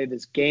to play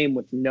this game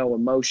with no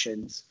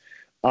emotions.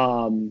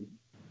 And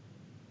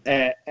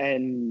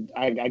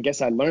I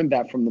guess I learned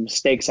that from the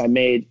mistakes I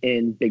made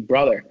in Big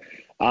Brother.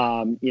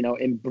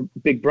 In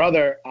Big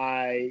Brother,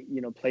 I,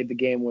 played the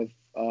game with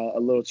a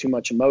little too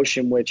much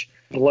emotion, which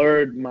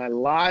blurred my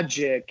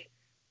logic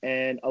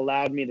and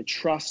allowed me to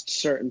trust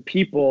certain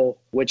people,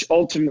 which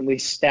ultimately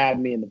stabbed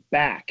me in the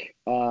back.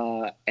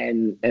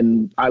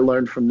 And I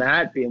learned from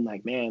that, being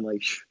like, man,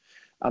 like,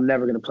 I'm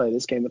never going to play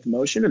this game with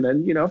emotion. And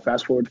then,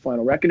 fast forward to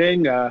Final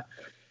Reckoning,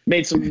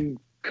 made some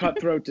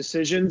cutthroat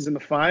decisions in the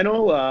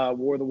final.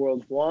 War of the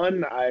Worlds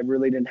 1. I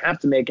really didn't have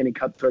to make any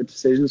cutthroat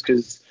decisions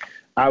because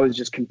I was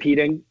just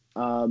competing,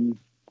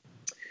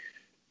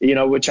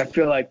 which I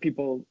feel like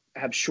people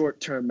have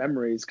short-term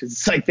memories because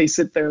it's like they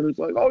sit there and it's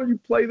like, oh, you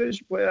play this,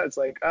 you play that. It's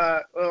like,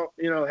 well,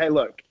 hey,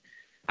 look,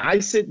 I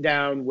sit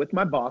down with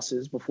my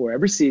bosses before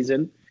every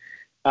season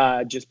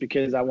just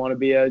because I want to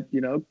be a,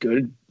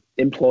 good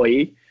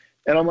employee.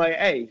 And I'm like,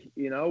 hey,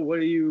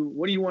 what do you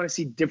want to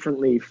see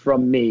differently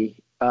from me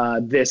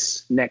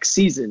this next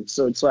season?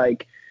 So it's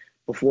like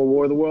before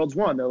War of the Worlds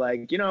 1, they're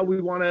like, we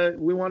want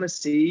to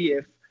see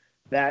if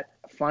that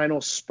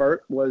final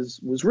spurt was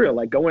real.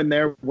 Like, go in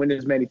there, win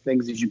as many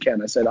things as you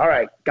can. I said, all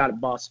right, got it,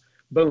 boss.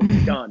 Boom,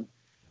 done.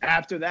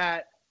 After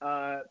that,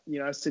 I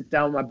sit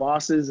down with my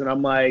bosses and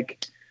I'm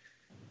like,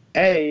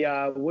 hey,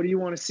 what do you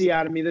want to see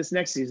out of me this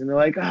next season? They're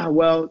like,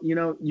 well,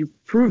 you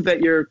proved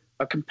that you're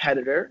a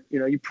competitor.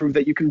 You prove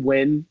that you can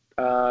win,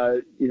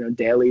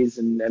 dailies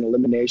and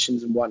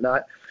eliminations and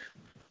whatnot.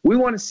 We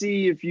want to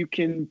see if you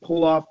can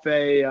pull off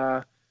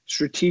a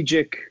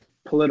strategic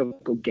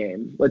political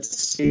game. Let's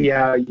see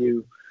how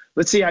you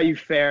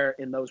fare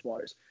in those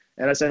waters.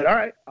 And I said, all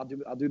right, I'll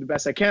do the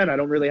best I can. I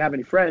don't really have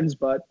any friends,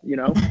 but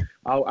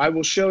I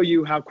will show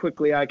you how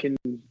quickly I can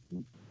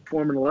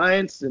form an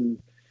alliance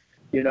and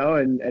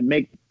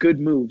make good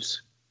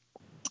moves.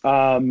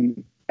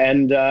 And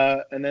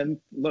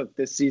then look,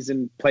 this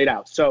season played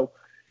out. So,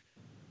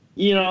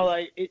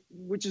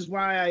 which is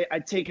why I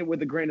take it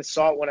with a grain of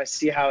salt when I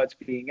see how it's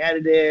being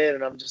edited.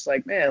 And I'm just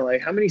like, man,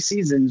 like, how many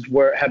seasons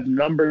have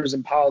numbers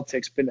and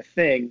politics been a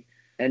thing?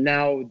 And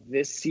now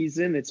this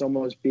season, it's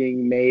almost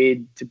being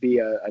made to be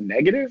a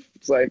negative.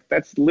 It's like,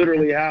 that's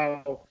literally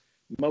how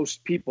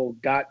most people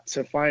got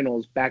to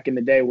finals back in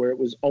the day, where it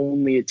was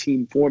only a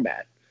team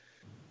format.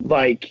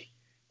 Like,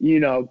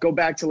 go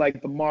back to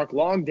like the Mark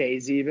Long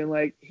days, even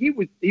like he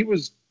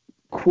was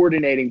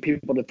coordinating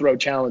people to throw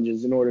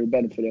challenges in order to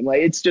benefit him.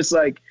 Like, it's just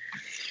like,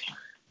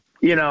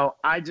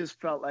 I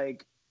just felt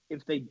like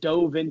if they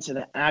dove into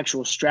the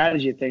actual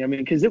strategy thing, I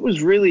mean, because it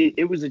was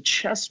a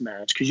chess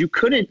match, because you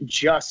couldn't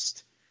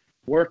just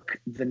work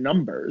the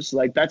numbers.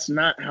 Like, that's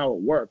not how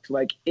it worked.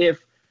 Like,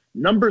 if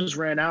numbers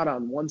ran out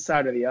on one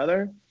side or the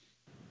other,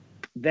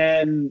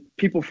 then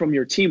people from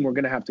your team were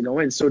going to have to go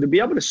in. So to be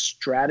able to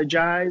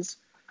strategize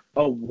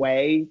a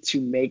way to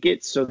make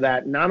it so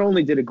that not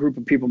only did a group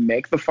of people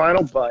make the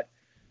final, but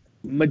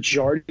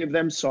majority of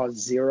them saw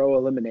 0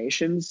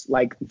 eliminations,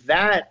 like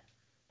that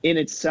in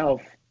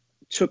itself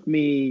took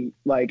me,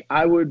 like,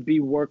 I would be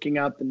working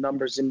out the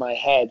numbers in my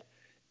head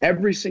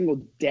every single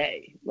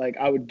day. Like,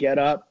 I would get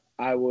up,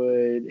 I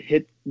would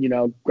hit,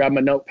 grab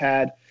my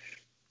notepad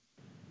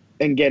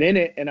and get in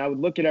it. And I would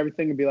look at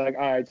everything and be like,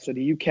 all right, so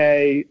the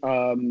UK,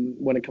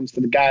 when it comes to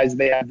the guys,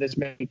 they have this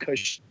many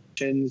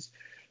cushions.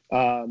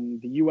 The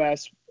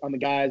US on the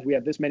guys, we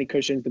have this many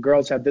cushions. The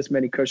girls have this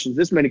many cushions,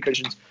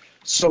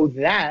 so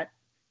that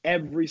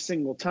every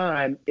single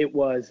time it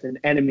was an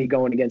enemy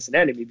going against an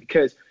enemy.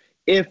 Because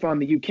if on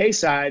the UK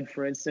side,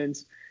 for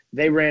instance,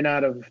 they ran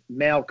out of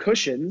male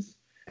cushions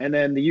and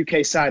then the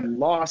UK side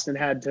lost and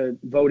had to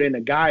vote in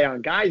a guy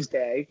on guys'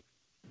 day,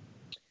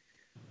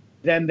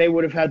 then they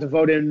would have had to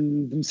vote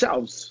in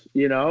themselves,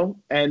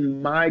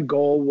 And my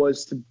goal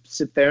was to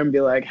sit there and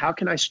be like, how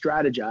can I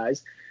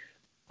strategize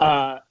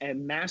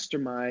and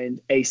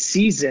mastermind a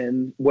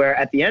season where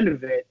at the end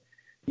of it,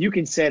 you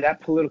can say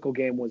that political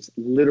game was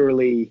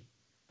literally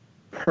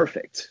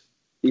perfect,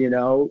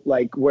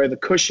 like where the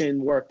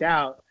cushion worked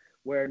out,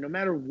 where no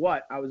matter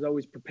what, I was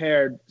always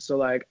prepared. So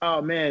like,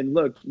 oh man,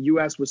 look,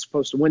 US was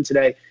supposed to win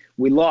today.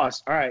 We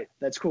lost. All right,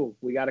 that's cool.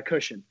 We got a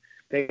cushion.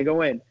 They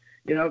go in.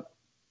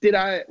 Did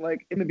I,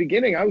 like, in the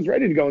beginning, I was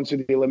ready to go into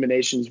the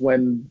eliminations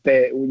when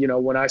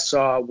when I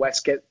saw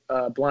West get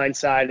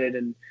blindsided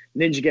and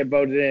Ninja get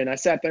voted in. I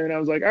sat there and I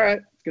was like, all right,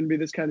 it's going to be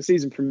this kind of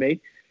season for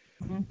me.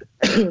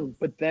 Mm-hmm.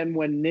 But then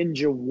when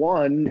Ninja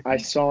won, I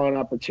saw an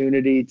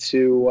opportunity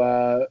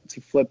to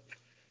flip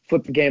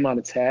the game on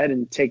its head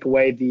and take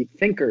away the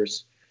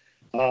thinkers.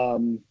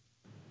 And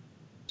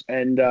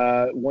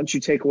once you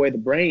take away the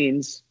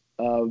brains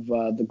of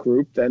the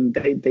group, then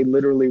they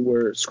literally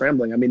were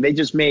scrambling. I mean, they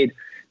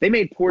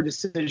made poor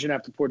decision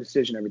after poor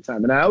decision every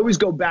time. And I always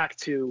go back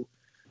to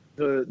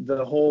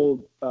the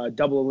whole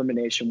double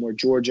elimination where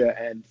Georgia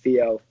and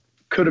Theo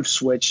could have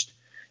switched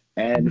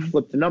and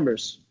flipped the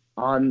numbers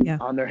on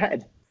their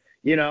head,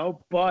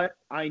 but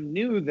I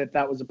knew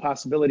that was a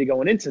possibility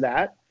going into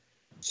that.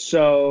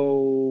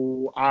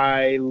 So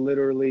I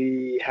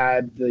literally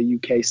had the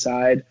UK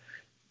side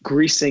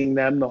greasing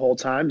them the whole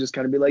time, just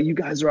kind of be like, you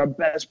guys are our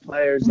best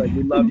players. Like,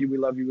 we love you. We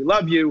love you. We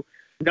love you.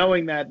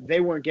 Knowing that they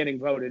weren't getting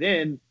voted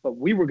in, but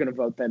we were going to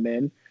vote them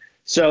in.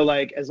 So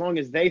like, as long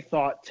as they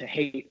thought to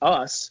hate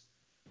us,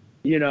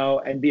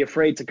 and be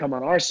afraid to come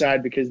on our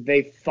side because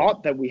they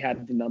thought that we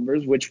had the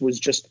numbers, which was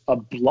just a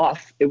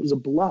bluff. It was a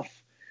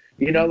bluff.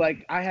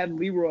 Like I had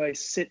Leroy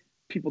sit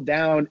people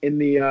down in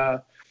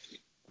the,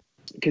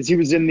 because he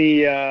was in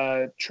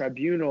the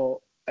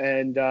tribunal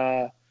and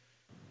sat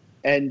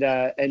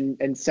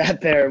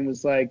there and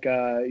was like,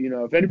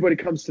 if anybody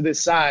comes to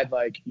this side,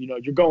 like,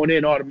 you're going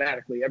in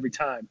automatically every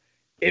time.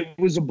 It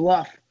was a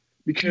bluff,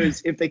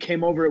 because if they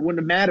came over, it wouldn't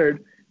have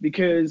mattered,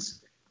 because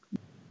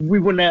we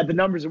wouldn't have the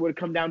numbers. It would have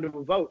come down to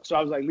a vote. So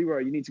I was like, Leroy,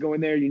 you need to go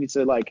in there. You need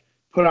to like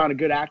put on a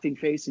good acting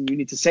face, and you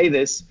need to say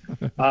this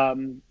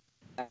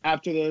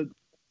after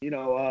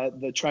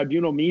the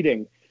tribunal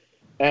meeting.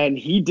 And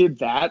he did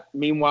that.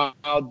 Meanwhile,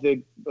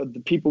 the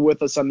people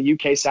with us on the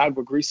UK side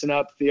were greasing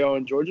up Theo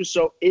and Georgia.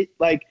 So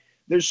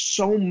there's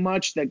so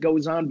much that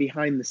goes on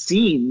behind the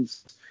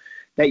scenes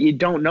that you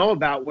don't know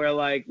about, where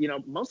like, you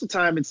know, most of the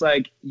time it's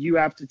like you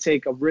have to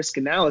take a risk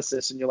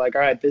analysis and you're like,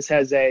 all right, this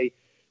has a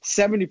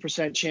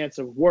 70% chance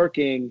of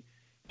working.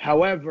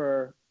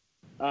 However,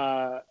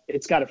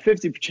 it's got a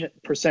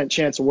 50%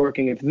 chance of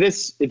working if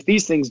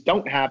these things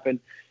don't happen,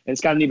 and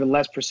it's got an even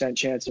less percent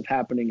chance of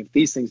happening if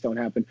these things don't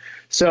happen.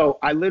 So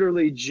I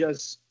literally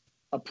just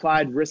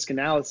applied risk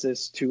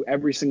analysis to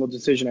every single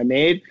decision I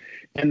made,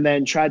 and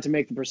then tried to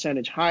make the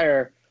percentage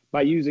higher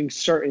by using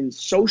certain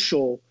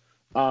social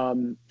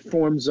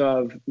forms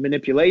of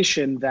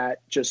manipulation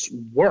that just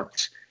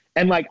worked.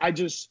 And like,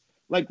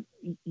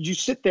 you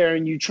sit there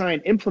and you try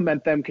and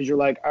implement them because you're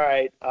like, all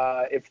right,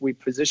 if we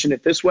position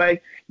it this way,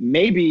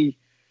 maybe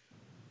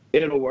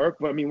it'll work.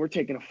 But I mean, we're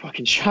taking a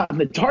fucking shot in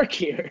the dark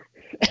here.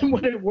 And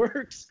when it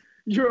works,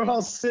 you're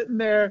all sitting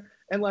there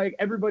and like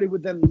everybody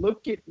would then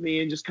look at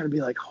me and just kind of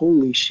be like,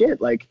 holy shit,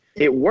 like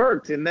it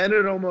worked. And then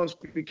it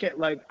almost became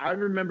like, I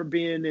remember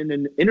being in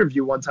an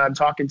interview one time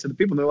talking to the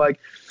people and they're like,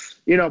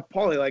 you know,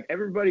 Paulie, like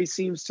everybody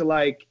seems to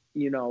like,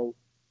 you know,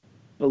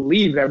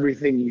 believe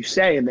everything you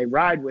say and they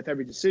ride with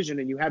every decision,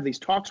 and you have these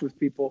talks with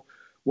people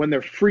when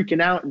they're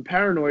freaking out and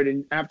paranoid,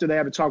 and after they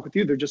have a talk with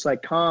you, they're just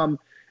like calm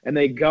and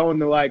they go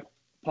and they're like,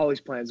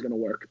 Paulie's plan is going to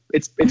work.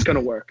 It's going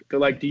to work.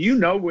 They're like, do you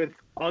know with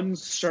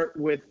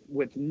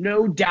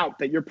no doubt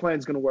that your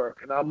plan's going to work?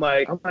 And I'm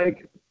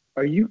like,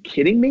 are you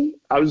kidding me?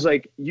 I was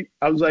like,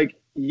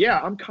 yeah,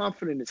 I'm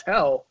confident as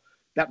hell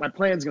that my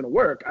plan's going to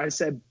work. I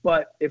said,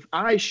 but if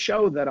I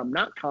show that I'm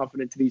not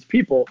confident to these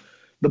people,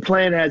 the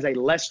plan has a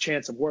less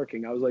chance of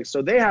working. I was like,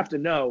 so they have to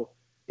know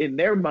in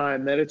their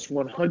mind that it's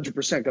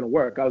 100% going to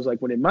work. I was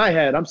like, when in my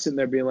head, I'm sitting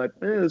there being like,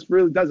 this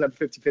really does have a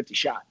 50-50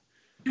 shot,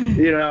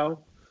 you know?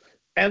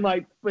 And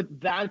like, but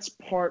that's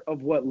part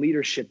of what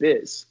leadership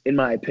is, in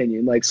my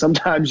opinion. Like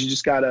sometimes you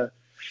just got to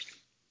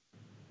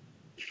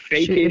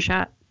fake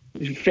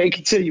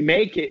it till you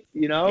make it,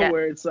 you know,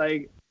 where it's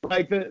like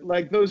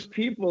those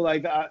people,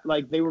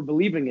 like they were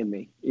believing in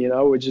me, you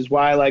know, which is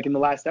why like in the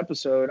last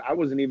episode, I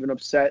wasn't even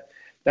upset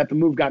that the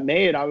move got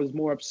made. I was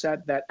more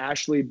upset that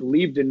Ashley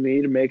believed in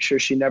me to make sure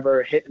she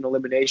never hit an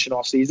elimination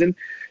all season.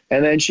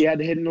 And then she had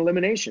to hit an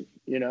elimination,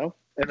 you know,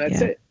 and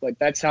that's it. Like,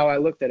 that's how I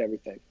looked at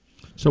everything.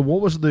 So what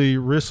was the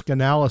risk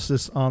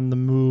analysis on the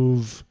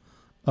move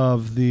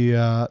of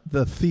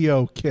the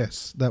Theo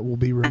kiss that will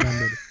be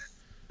remembered?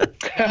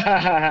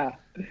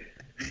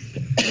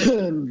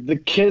 The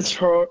kiss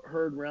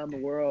heard around the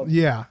world.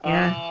 Yeah.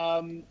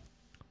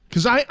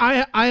 Because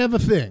I have a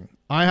thing.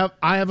 I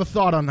have a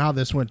thought on how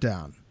this went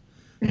down.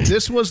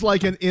 This was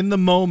like an in the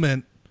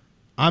moment,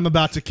 I'm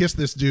about to kiss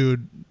this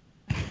dude.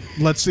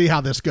 Let's see how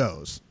this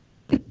goes.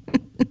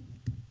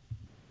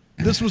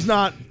 This was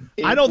not.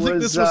 I don't think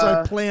this was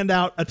a planned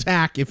out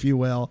attack, if you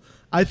will.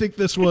 I think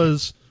this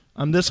was,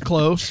 I'm this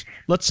close.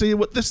 Let's see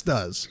what this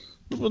does.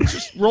 We'll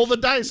just roll the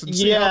dice and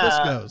see how this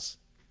goes.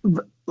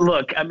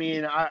 Look, I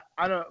mean,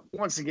 I don't.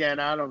 Once again,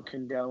 I don't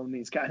condone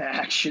these kind of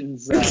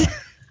actions.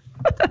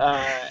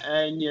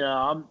 And you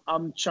know,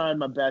 I'm trying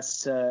my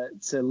best to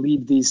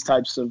leave these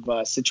types of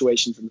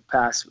situations in the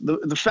past.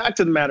 The fact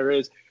of the matter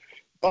is,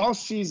 all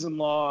season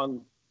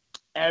long,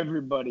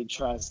 everybody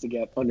tries to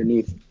get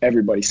underneath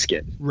everybody's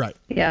skin. Right.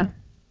 Yeah.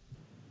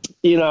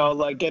 You know,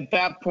 like at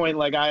that point,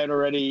 like I had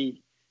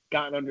already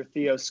gotten under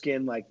Theo's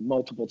skin like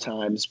multiple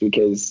times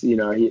because, you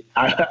know,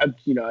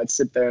 I'd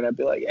sit there and I'd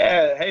be like,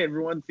 yeah, hey,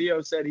 everyone,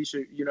 Theo said he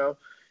should, you know,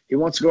 he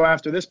wants to go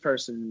after this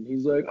person. And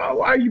he's like, oh,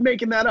 why are you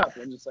making that up?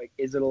 And I'm just like,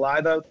 is it a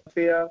lie though,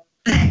 Theo?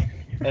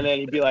 And then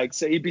he'd be like,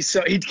 so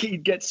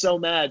he'd get so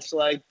mad. So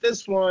like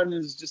this one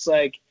is just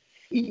like,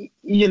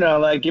 you know,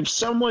 like if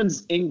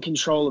someone's in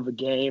control of a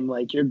game,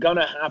 like you're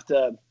gonna have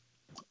to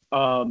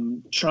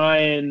try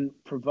and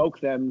provoke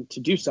them to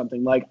do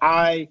something.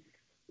 I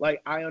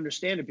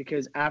understand it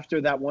because after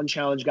that one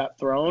challenge got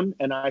thrown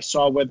and I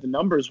saw what the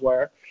numbers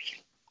were,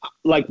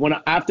 like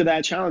after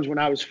that challenge, when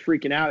I was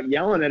freaking out,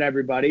 yelling at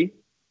everybody,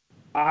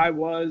 I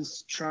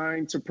was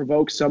trying to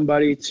provoke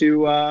somebody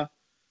to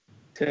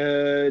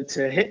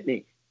hit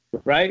me,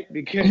 right?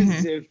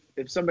 Because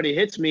if somebody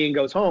hits me and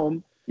goes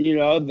home, you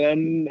know,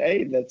 then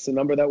hey, that's a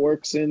number that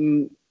works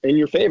in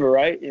your favor,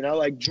 right? You know,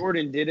 like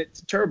Jordan did it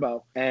to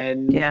Turbo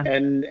and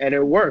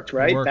it worked,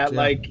 right?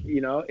 Like,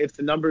 you know, if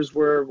the numbers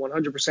were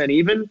 100%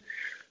 even,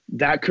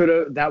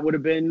 that would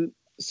have been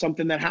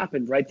something that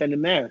happened right then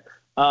and there.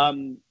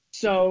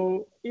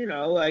 So, you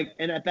know, like,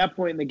 and at that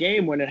point in the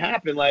game when it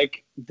happened,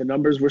 like the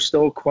numbers were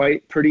still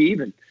pretty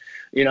even,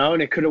 you know,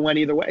 and it could have went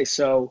either way.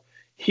 So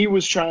he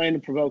was trying to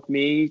provoke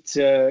me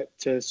to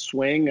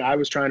swing. I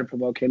was trying to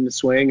provoke him to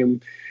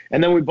swing.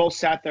 And then we both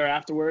sat there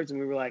afterwards and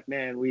we were like,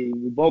 man, we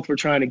both were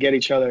trying to get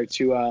each other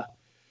to,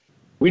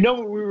 we know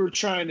what we were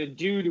trying to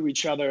do to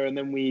each other. And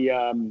then we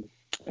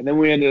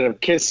ended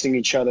up kissing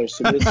each other.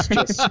 So this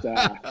just,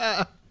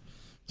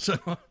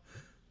 so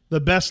the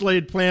best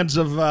laid plans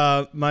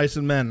of mice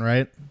and men,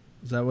 right?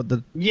 Is that what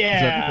the,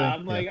 yeah,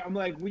 I'm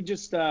like, we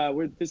just,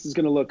 this is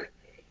going to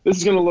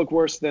look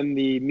worse than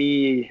the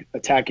me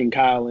attacking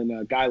Kyle in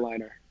a guy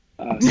liner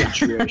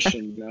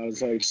situation. I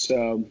was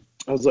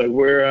like,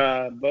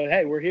 but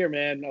hey, we're here,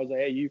 man. I was like,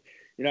 hey,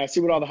 I see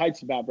what all the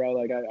hype's about, bro.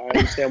 Like, I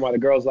understand why the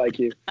girls like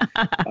you.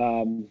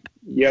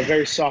 You have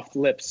very soft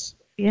lips.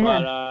 Yeah.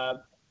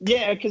 But,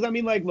 yeah, because, I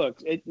mean, like,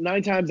 look,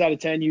 9 times out of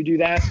 10 you do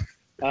that.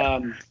 I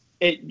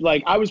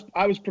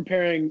was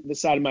preparing the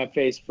side of my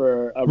face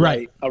for a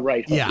right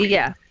hook.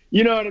 Yeah.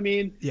 You know what I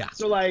mean? Yeah.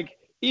 So, like,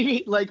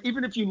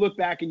 even if you look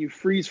back and you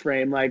freeze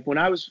frame, like, when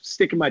I was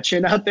sticking my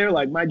chin out there,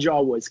 like, my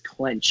jaw was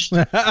clenched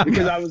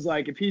because I was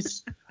like, if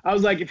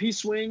he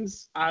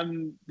swings,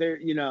 I'm there,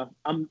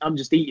 I'm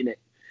just eating it.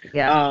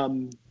 Yeah.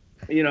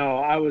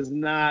 I was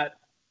not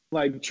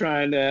like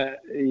trying to,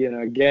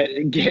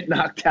 get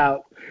knocked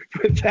out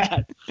with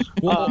that.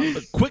 Well,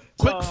 quick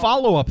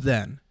follow-up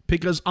then,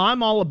 because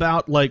I'm all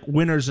about like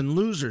winners and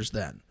losers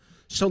then.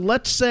 So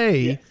let's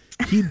say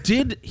he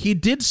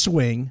did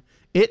swing,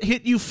 it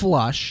hit you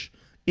flush,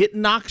 it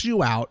knocks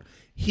you out,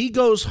 he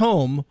goes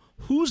home.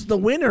 Who's the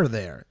winner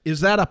there?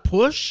 Is that a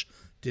push?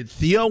 Did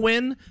Theo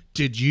win?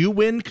 Did you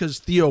win because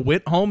Theo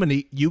went home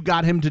and you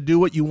got him to do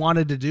what you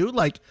wanted to do?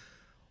 Like,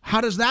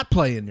 how does that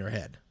play in your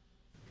head?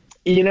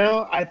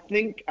 I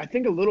think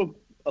a little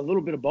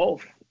bit of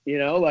both.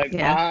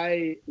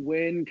 I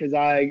win because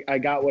I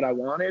got what I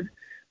wanted.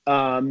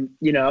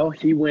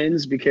 He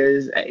wins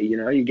because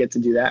you get to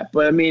do that.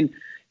 But I mean,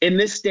 in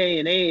this day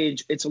and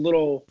age, it's a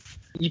little,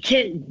 you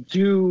can't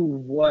do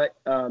what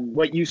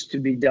used to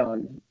be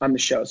done on the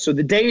show. So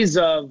the days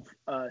of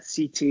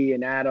CT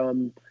and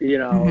Adam,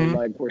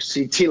 like where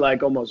CT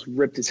like almost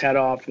ripped his head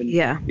off, and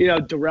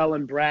Darrell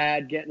and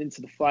Brad getting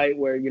into the fight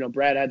where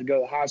Brad had to go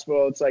to the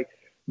hospital. It's like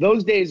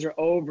those days are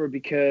over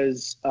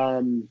because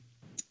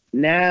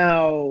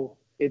now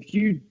if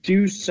you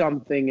do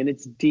something and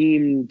it's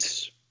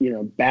deemed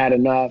bad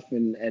enough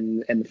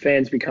and the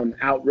fans become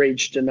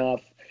outraged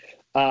enough,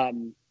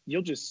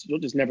 you'll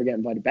just never get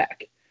invited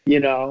back.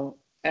 And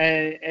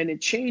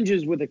it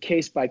changes with a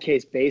case by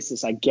case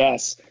basis, I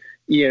guess.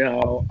 You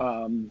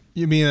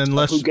mean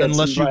unless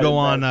you go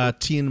on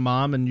Teen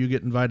Mom and you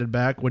get invited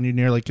back when you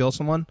nearly kill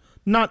someone?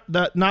 Not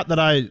that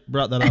I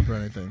brought that up or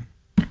anything.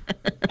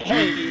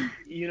 Hey,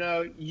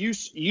 you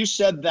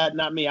said that,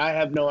 not me. I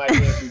have no idea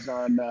who's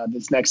on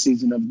this next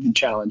season of the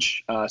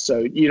challenge.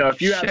 So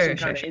if you have some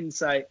kind of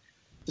insight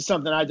to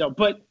something I don't,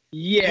 but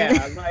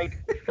yeah, like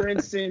for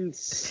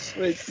instance,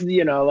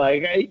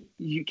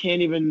 you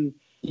can't even.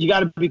 You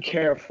got to be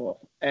careful.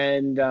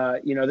 And,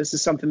 this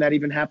is something that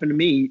even happened to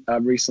me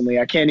recently.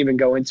 I can't even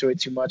go into it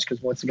too much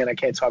because, once again, I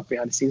can't talk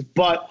behind the scenes.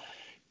 But,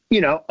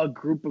 a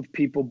group of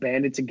people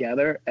banded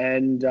together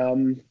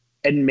and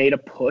made a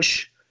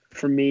push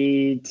for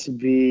me to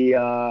be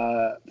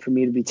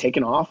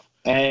taken off.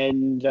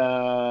 And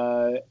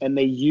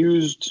they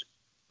used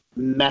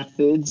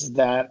methods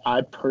that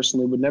I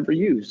personally would never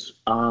use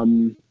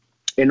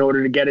in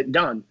order to get it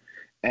done.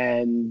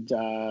 And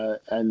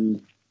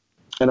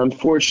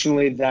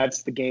unfortunately,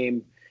 that's the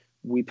game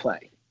we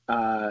play,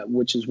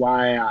 which is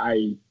why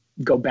I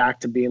go back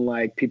to being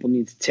like, people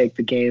need to take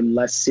the game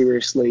less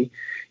seriously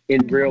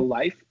in real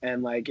life.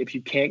 And like, if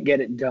you can't get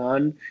it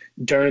done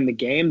during the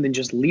game, then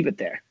just leave it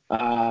there.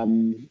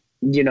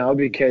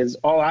 Because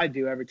all I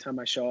do every time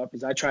I show up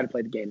is I try to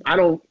play the game. I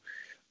don't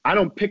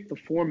pick the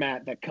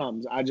format that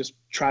comes. I just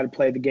try to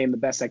play the game the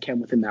best I can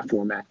within that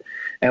format.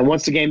 And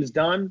once the game is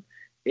done,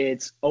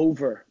 it's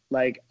over.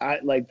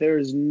 There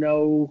is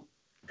no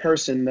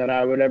person that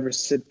I would ever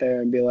sit there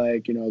and be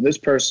like, this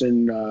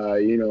person,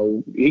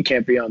 he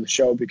can't be on the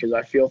show because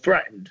I feel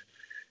threatened.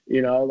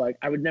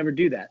 I would never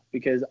do that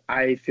because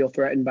I feel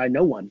threatened by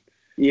no one,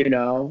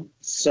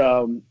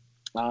 So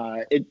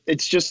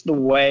it's just the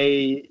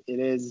way it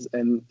is.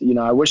 And,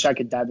 I wish I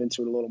could dive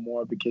into it a little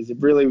more because it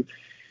really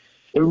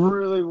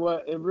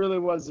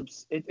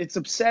was, it's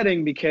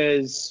upsetting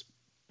because,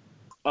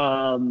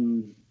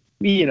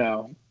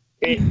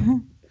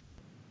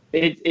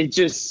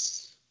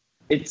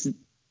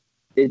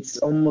 it's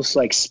almost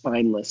like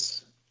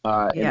spineless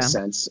in a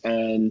sense.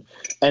 And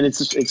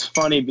it's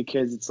funny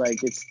because it's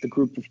like, it's the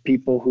group of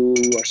people who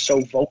are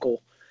so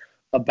vocal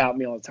about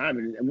me all the time.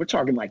 And we're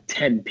talking like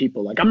 10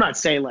 people. Like, I'm not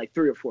saying like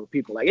 3 or 4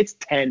 people, like it's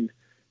 10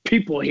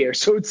 people here.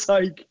 So it's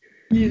like,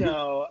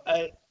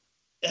 I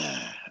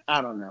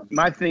don't know.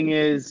 My thing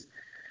is,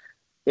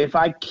 if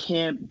I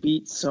can't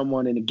beat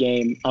someone in a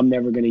game, I'm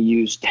never going to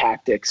use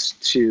tactics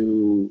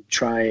to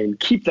try and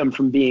keep them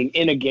from being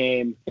in a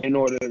game in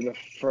order to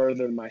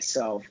further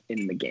myself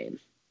in the game,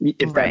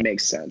 if that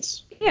makes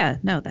sense. Yeah,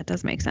 no, that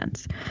does make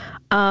sense.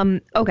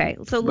 Okay,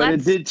 so but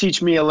it did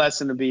teach me a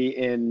lesson to be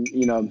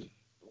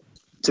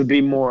to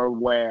be more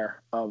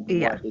aware of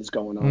what is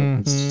going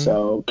on. Mm-hmm.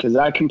 So, because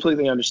I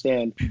completely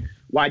understand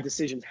why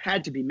decisions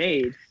had to be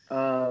made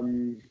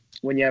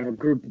when you have a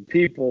group of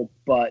people,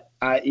 but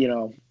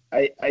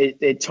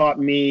it taught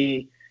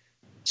me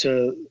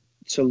to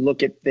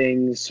look at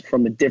things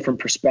from a different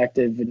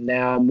perspective. And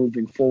now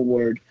moving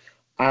forward,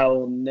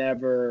 I'll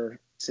never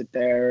sit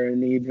there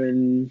and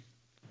even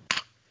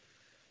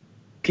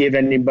give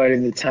anybody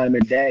the time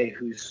of day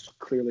who's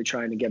clearly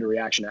trying to get a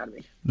reaction out of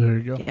me. There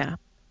you go. Yeah.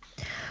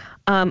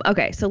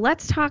 Okay, so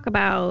let's talk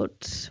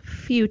about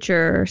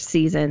future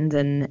seasons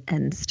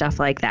and stuff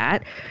like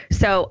that.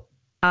 So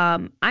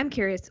I'm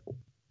curious,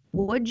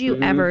 would you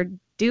ever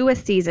do a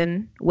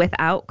season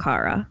without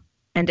Cara?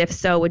 And if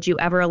so, would you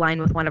ever align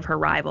with one of her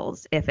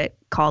rivals if it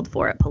called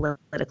for it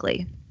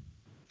politically?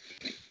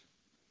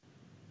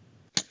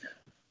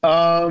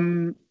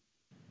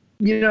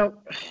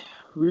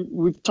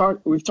 We've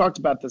talked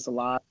about this a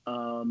lot.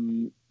 I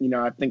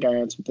think I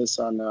answered this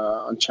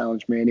on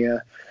Challenge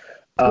Mania.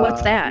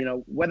 What's that?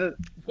 Whether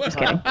just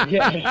kidding.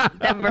 Yeah,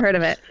 never heard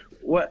of it.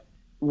 What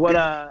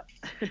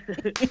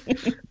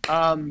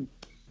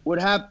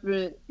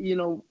happened?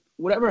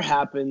 Whatever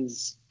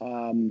happens,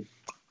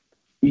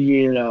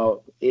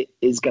 it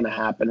is going to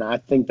happen. I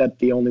think that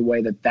the only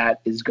way that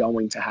is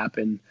going to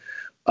happen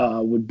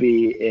would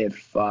be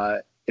if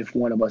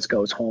one of us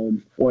goes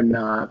home or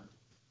not.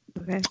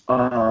 Okay.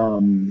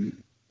 I've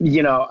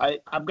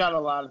got a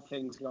lot of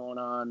things going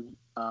on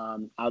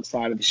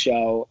outside of the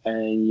show,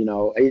 and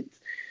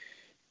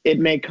it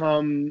may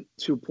come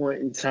to a point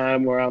in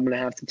time where I'm going to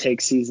have to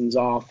take seasons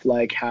off,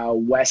 like how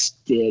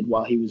West did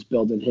while he was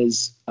building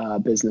his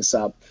business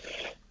up.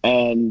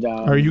 And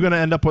are you going to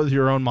end up with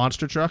your own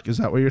monster truck? Is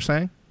that what you're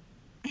saying?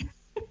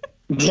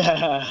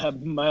 Yeah,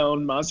 my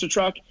own monster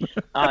truck.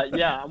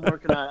 Yeah, I'm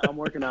working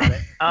on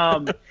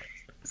it.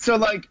 So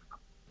like,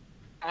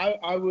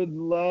 I would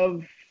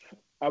love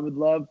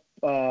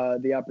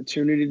the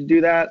opportunity to do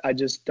that. I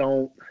just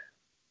don't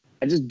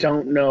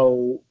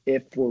know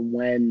if or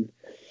when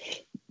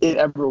it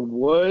ever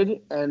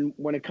would. And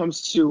when it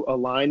comes to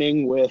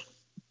aligning with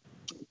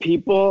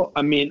people,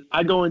 I mean,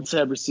 I go into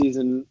every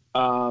season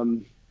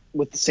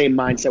with the same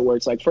mindset where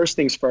it's like, first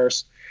things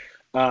first,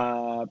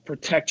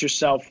 protect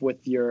yourself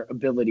with your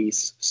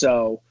abilities.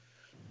 So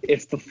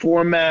if the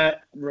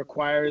format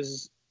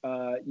requires,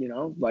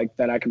 like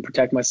that I can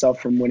protect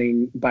myself from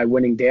winning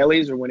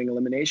dailies or winning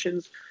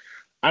eliminations,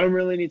 I don't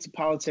really need to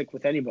politic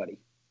with anybody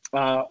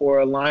or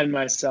align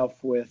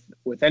myself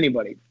with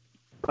anybody.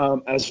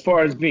 As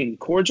far as being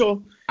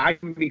cordial, I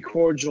can be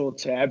cordial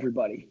to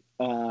everybody.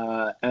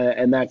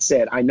 And that's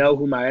it. I know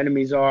who my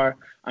enemies are.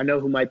 I know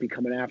who might be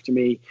coming after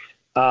me.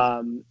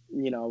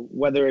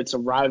 Whether it's a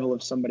rival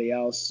of somebody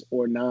else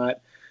or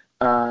not,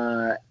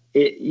 I'm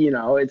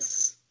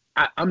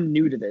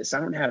new to this. I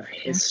don't have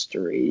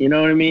history. You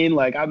know what I mean?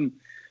 Like I'm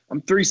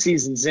 3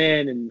 seasons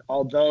in, and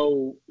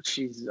although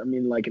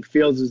it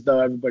feels as though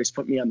everybody's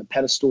put me on the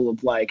pedestal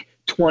of like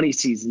 20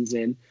 seasons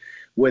in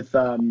with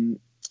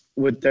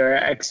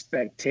their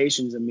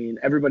expectations. I mean,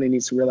 everybody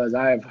needs to realize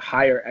I have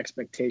higher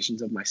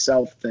expectations of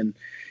myself than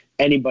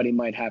anybody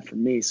might have for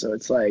me. So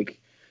it's like,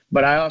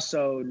 but I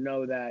also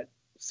know that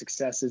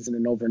success isn't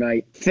an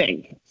overnight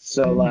thing.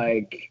 So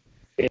like,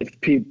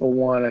 if people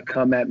want to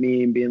come at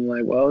me and being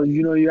like, well,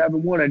 you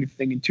haven't won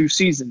anything in 2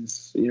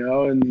 seasons,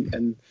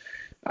 and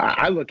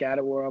I look at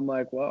it where I'm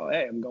like, well,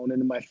 hey, I'm going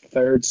into my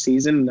 3rd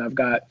season and I've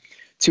got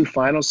 2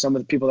 finals. Some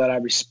of the people that I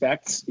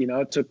respect,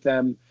 it took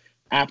them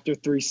after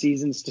 3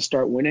 seasons to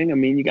start winning. I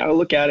mean, you got to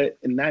look at it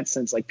in that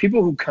sense. Like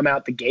people who come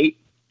out the gate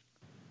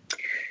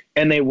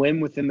and they win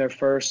within their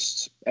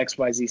first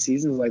XYZ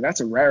seasons, like that's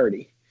a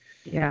rarity.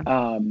 Yeah.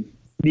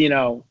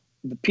 The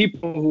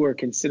people who are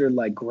considered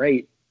like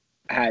great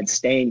had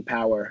staying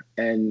power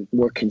and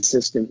were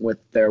consistent with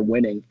their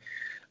winning.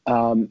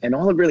 And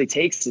all it really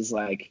takes is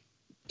like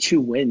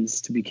 2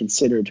 wins to be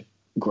considered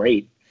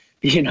great,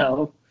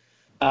 even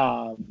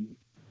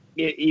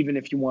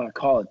if you want to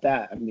call it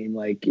that. I mean,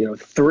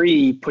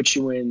 3 puts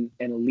you in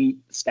an elite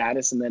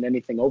status, and then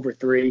anything over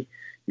 3,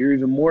 you're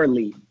even more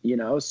elite,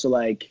 So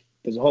like,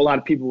 there's a whole lot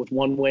of people with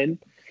 1 win.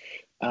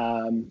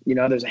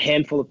 There's a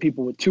handful of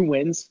people with 2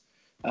 wins.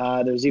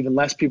 There's even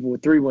less people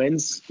with 3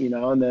 wins,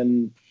 and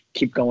then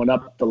keep going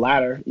up the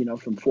ladder,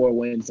 from 4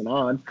 wins and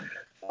on.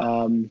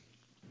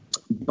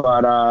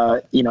 But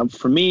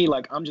for me,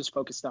 like, I'm just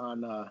focused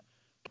on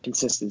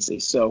consistency.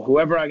 So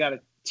whoever I got to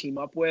team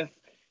up with,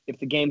 if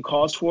the game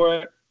calls for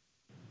it,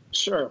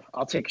 sure,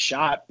 I'll take a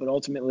shot. But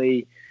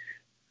ultimately,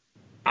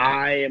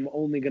 I am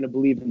only going to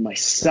believe in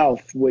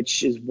myself,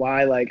 which is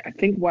why, I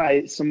think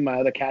why some of my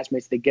other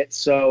castmates, they get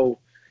so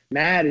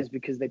mad is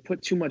because they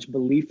put too much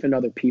belief in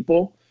other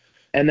people.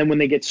 And then when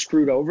they get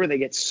screwed over, they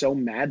get so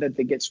mad that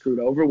they get screwed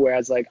over.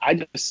 Whereas, I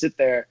just sit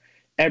there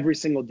every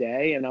single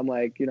day and I'm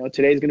like,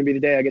 today's going to be the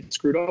day I get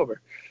screwed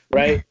over,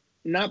 right?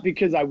 Not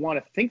because I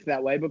want to think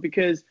that way, but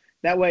because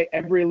that way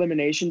every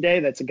elimination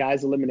day, that's a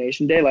guy's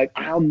elimination day,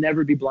 I'll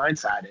never be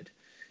blindsided,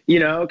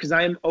 because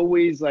I'm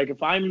always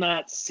if I'm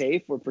not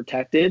safe or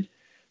protected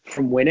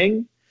from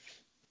winning,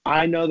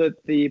 I know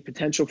that the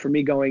potential for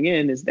me going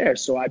in is there.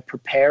 So I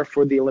prepare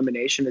for the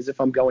elimination as if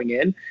I'm going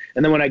in.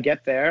 And then when I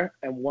get there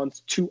and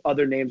once 2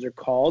 other names are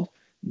called,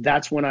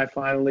 that's when I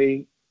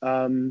finally,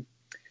 kind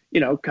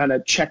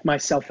of check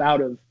myself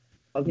out of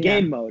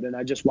game mode and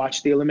I just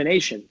watch the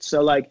elimination.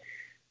 So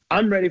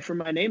I'm ready for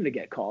my name to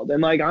get called.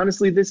 And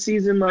honestly, this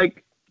season,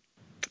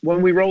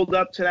 when we rolled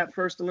up to that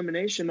first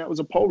elimination, that was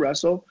a pole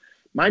wrestle.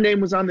 My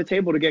name was on the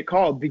table to get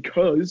called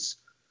because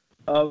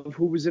of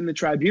who was in the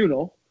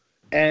tribunal.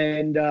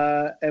 And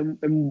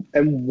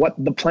what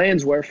the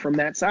plans were from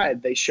that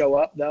side. They show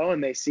up though,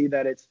 and they see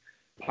that it's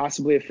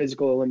possibly a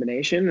physical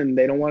elimination, and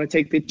they don't want to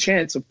take the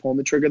chance of pulling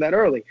the trigger that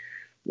early.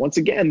 Once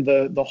again,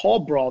 the hall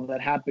brawl that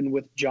happened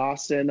with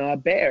Joss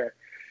and Bear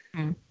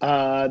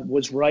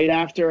was right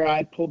after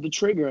I pulled the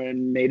trigger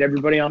and made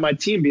everybody on my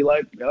team be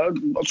like, oh,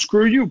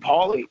 screw you,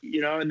 Paulie,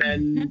 and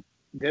then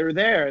they're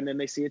there, and then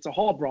they see it's a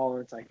hall brawl,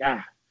 and it's like,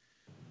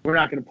 we're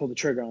not going to pull the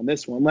trigger on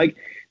this one. Like,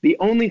 the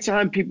only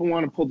time people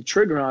want to pull the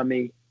trigger on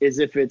me is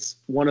if it's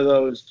one of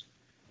those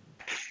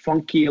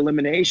funky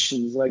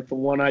eliminations like the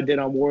one I did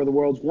on War of the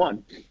Worlds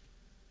 1,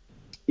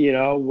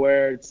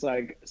 where it's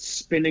like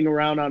spinning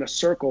around on a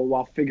circle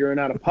while figuring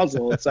out a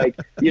puzzle. It's like,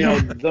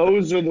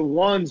 those are the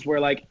ones where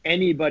like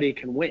anybody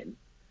can win,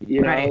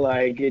 Right.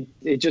 like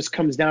it just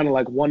comes down to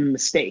like one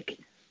mistake,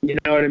 you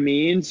know what I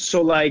mean?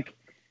 So like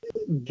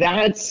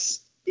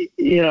that's,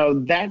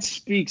 that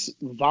speaks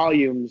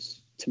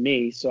volumes to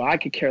me. So I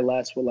could care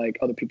less what like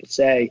other people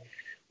say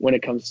when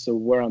it comes to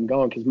where I'm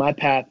going. Cause my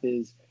path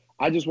is,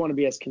 I just want to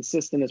be as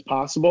consistent as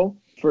possible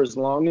for as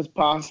long as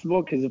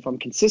possible, because if I'm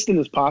consistent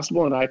as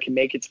possible and I can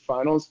make it to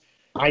finals,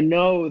 I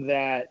know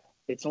that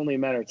it's only a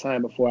matter of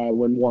time before I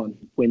win 1,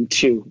 win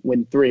 2,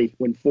 win 3,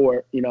 win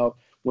 4,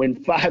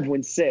 win 5,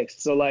 win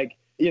 6. So like,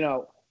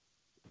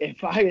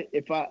 if I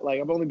like,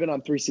 I've only been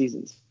on 3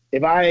 seasons.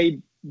 If I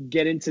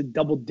get into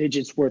double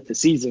digits worth of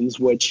seasons,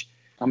 which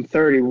I'm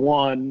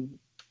 31,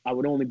 I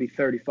would only be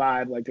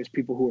 35. Like there's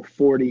people who are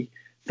 40,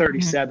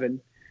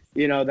 37,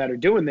 that are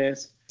doing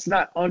this. It's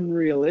not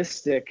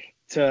unrealistic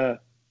to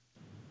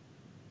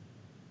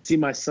see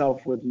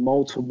myself with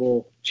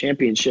multiple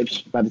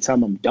championships by the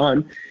time I'm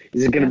done.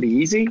 Is it going to be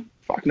easy?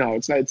 Fuck no,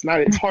 it's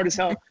not. It's hard as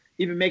hell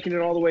even making it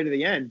all the way to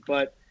the end.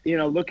 But,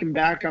 looking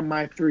back on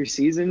my 3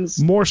 seasons.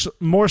 More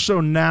so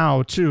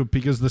now, too,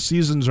 because the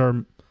seasons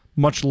are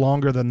much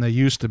longer than they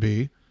used to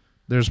be.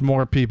 There's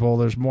more people.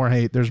 There's more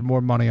hate. There's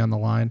more money on the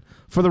line.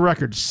 For the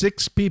record,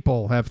 6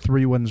 people have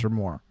 3 wins or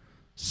more.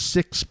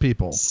 6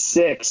 people.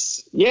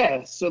 6.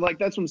 Yeah. So like,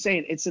 that's what I'm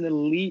saying. It's an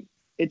elite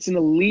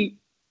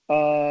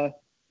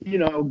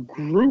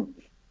group,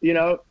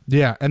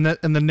 Yeah. And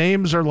the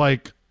names are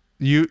like,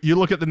 you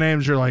look at the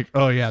names, you're like,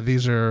 oh yeah,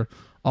 these are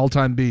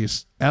all-time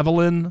beasts.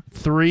 Evelyn,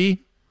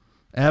 3.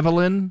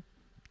 Evelyn,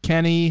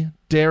 Kenny,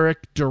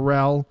 Derek,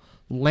 Darrell.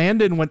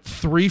 Landon went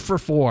 3 for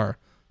 4.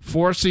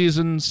 4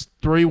 seasons,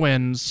 3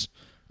 wins.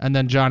 And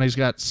then Johnny's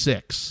got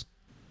 6.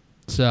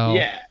 So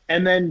yeah.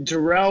 And then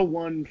Darrell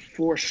won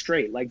 4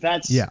 straight. Like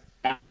that's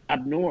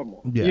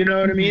abnormal. Yeah. You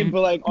know what I mean?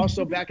 But like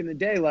also back in the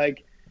day,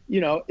 like,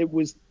 it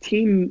was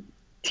teams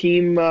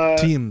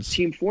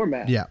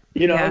format. Yeah.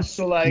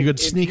 So like you could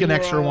sneak an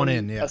extra one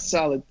in. Yeah. A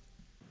solid.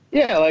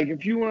 Yeah. Like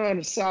if you were on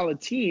a solid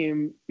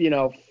team,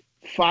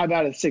 5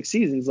 out of 6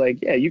 seasons, like,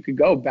 yeah, you could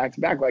go back to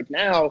back. Like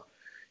now,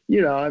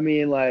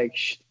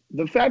 like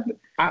the fact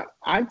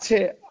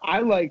that I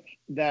like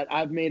that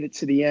I've made it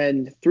to the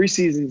end 3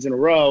 seasons in a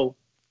row,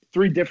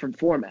 3 different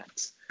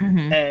formats.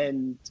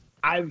 And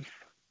I've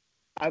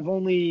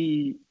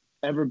only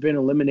ever been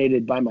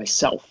eliminated by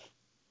myself,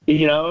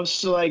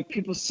 so like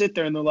people sit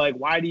there and they're like,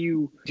 why do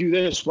you do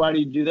this? Why do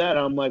you do that?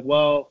 I'm like,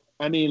 well,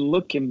 I mean,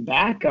 looking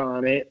back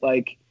on it,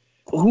 like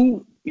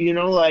who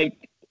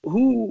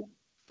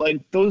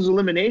those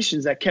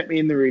eliminations that kept me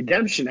in the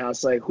redemption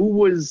house, like who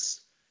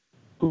was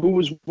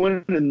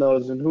winning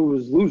those and who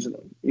was losing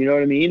them? You know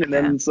what I mean? And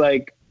then it's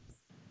like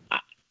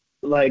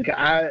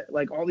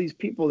all these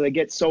people that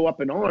get so up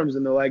in arms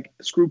and they're like,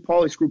 screw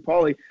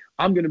Paulie.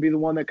 I'm going to be the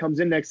one that comes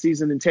in next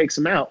season and takes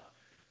him out.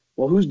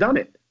 Well, who's done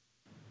it?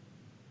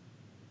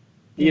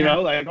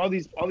 Like all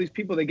these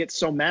people, they get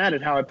so mad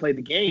at how I played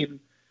the game,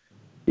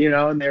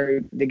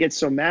 and they get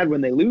so mad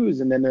when they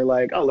lose. And then they're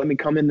like, oh, let me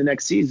come in the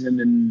next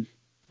season and,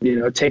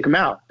 take them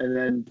out. And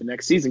then the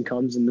next season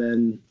comes and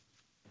then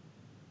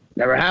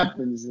never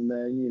happens. And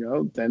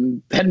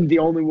then, then the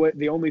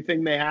only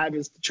thing they have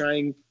is to try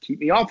and keep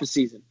me off a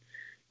season.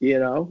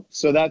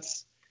 So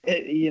that's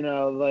it,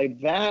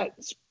 like that.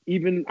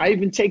 I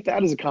even take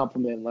that as a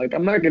compliment. Like,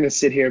 I'm not going to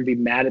sit here and be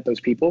mad at those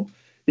people.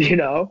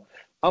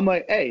 I'm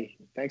like, hey,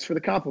 thanks for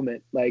the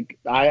compliment. Like,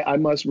 I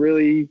must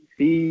really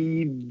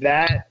be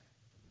that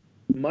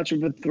much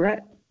of a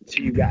threat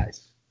to you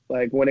guys.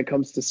 Like when it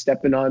comes to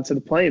stepping onto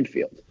the playing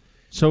field.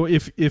 So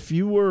if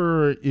you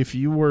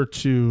were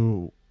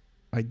to,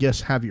 I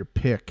guess, have your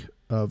pick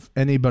of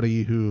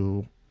anybody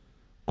who,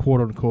 quote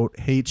unquote,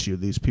 hates you,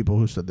 these people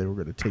who said they were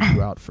going to take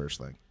you out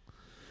first thing,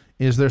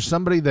 is there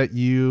somebody that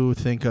you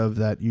think of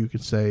that you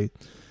could say,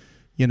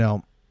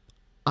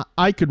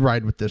 I could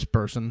ride with this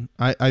person.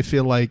 I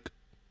feel like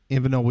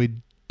even though we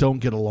don't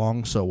get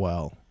along so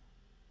well,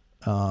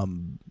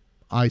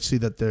 I see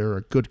that they're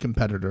a good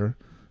competitor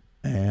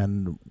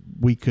and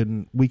we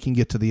can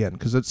get to the end,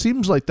 because it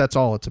seems like that's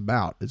all it's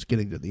about, is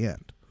getting to the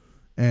end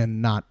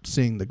and not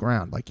seeing the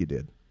ground like you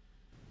did.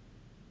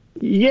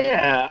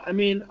 Yeah, I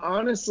mean,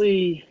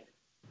 honestly,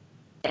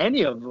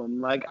 any of them.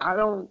 Like, I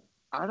don't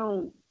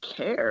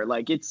care.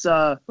 Like, it's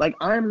like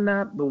I'm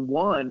not the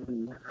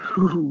one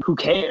who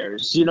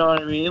cares. You know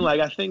what I mean? Like,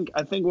 I think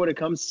what it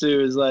comes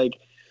to is like,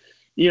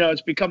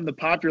 it's become the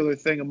popular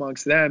thing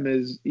amongst them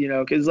is,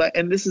 because like,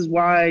 and this is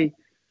why,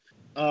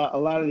 a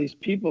lot of these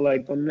people,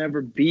 like, they'll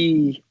never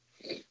be,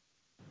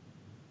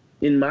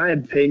 in my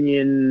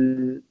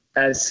opinion,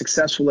 as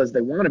successful as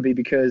they want to be,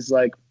 because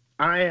like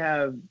I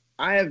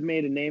have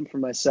made a name for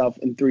myself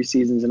in 3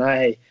 seasons, and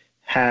I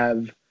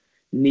have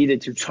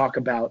needed to talk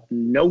about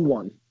no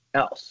one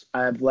else.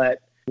 I've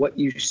let what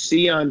you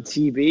see on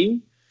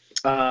TV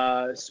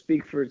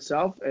speak for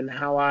itself, and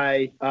how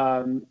I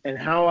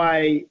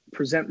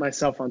present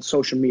myself on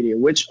social media,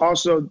 which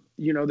also,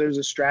 there's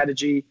a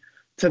strategy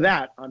to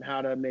that on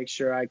how to make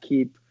sure I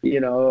keep,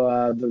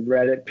 the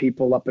Reddit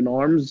people up in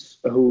arms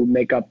who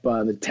make up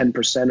the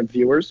 10% of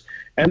viewers,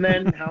 and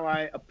then how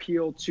I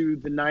appeal to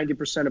the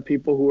 90% of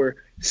people who are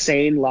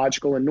sane,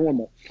 logical, and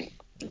normal.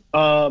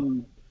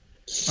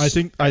 I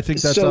think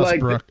that's so us, like,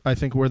 Brooke. I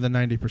think we're the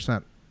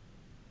 90%.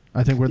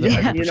 I think we're the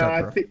 90%.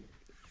 I think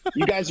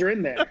you guys are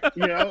in there,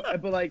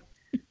 but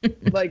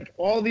like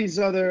all these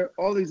other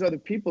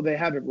people, they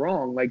have it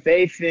wrong. Like,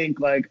 they think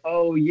like,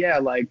 oh yeah,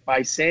 like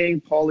by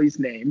saying Paulie's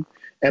name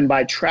and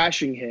by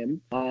trashing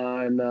him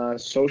on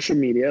social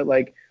media,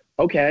 like,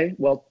 okay,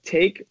 well,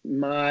 take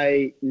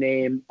my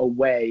name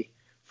away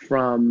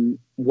from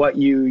what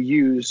you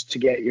use to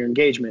get your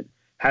engagement.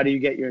 How do you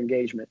get your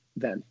engagement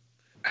then?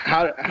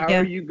 How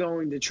are you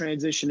going to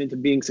transition into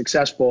being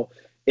successful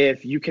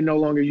if you can no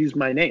longer use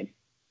my name?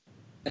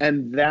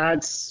 And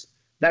that's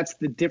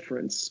the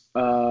difference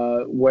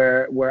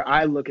where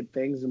I look at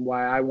things, and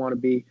why I want to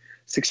be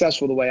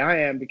successful the way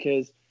I am,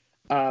 because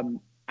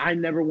I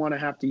never want to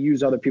have to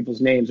use other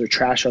people's names or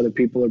trash other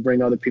people or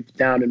bring other people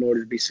down in order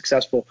to be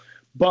successful.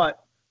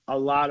 But a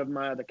lot of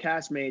my other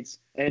castmates,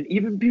 and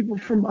even people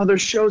from other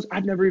shows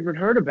I've never even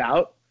heard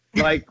about,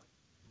 like,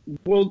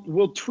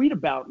 will tweet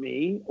about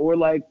me or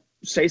like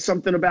say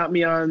something about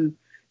me on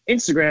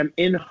Instagram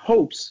in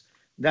hopes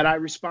that I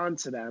respond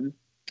to them.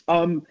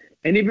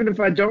 And even if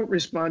I don't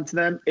respond to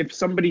them, if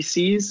somebody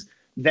sees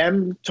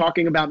them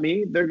talking about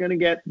me, they're going to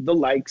get the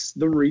likes,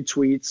 the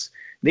retweets,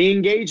 the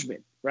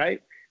engagement,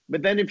 right?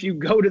 But then if you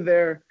go to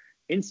their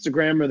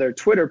Instagram or their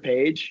Twitter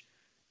page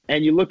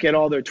and you look at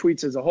all their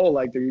tweets as a whole,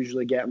 like, they're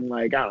usually getting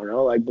like, I don't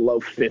know, like below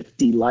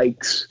 50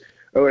 likes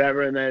or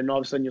whatever. And then all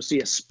of a sudden you'll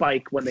see a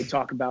spike when they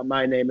talk about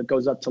my name. It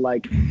goes up to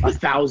like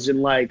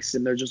 1,000 likes,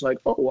 and they're just like,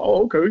 oh, well,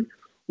 okay.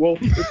 Well,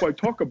 if I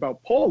talk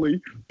about Paulie,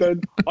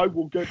 then I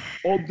will get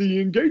all the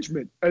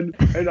engagement. And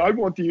I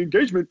want the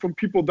engagement from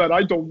people that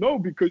I don't know,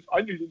 because I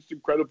need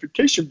instant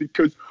gratification,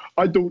 because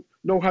I don't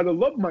know how to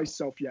love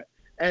myself yet.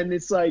 And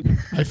it's like,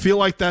 I feel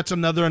like that's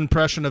another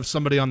impression of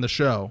somebody on the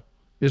show.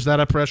 Is that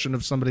impression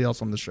of somebody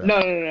else on the show?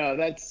 No.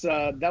 That's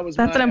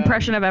an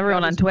impression of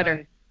everyone on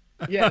Twitter.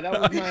 That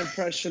was my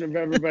impression of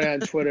everybody on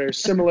Twitter,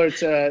 similar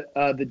to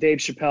the Dave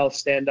Chappelle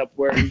stand-up,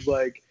 where he's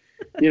like,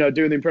 doing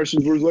the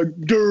impressions where he's like,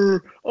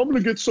 "Durr, I'm gonna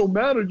get so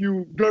mad at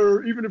you,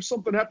 durr, even if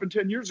something happened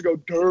 10 years ago,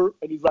 durr,"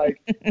 and he's like,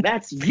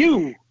 "That's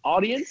you,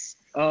 audience."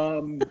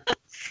 So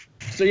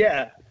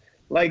yeah,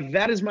 like,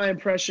 that is my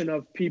impression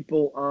of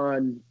people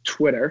on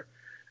Twitter,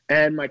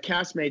 and my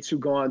castmates who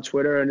go on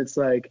Twitter, and it's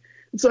like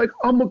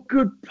I'm a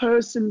good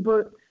person,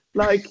 but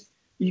like,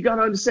 you got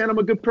to understand, I'm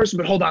a good person,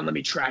 but hold on, let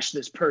me trash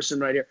this person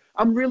right here.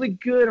 I'm really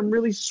good. I'm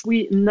really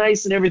sweet and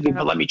nice and everything,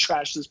 but let me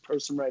trash this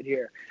person right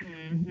here.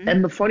 Mm-hmm.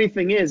 And the funny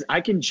thing is, I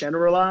can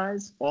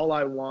generalize all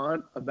I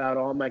want about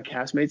all my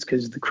castmates,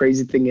 because the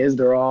crazy thing is,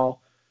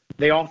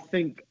 they all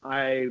think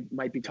I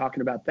might be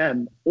talking about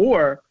them,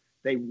 or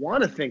they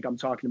want to think I'm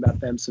talking about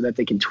them so that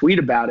they can tweet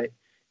about it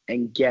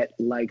and get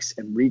likes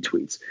and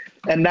retweets.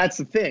 And that's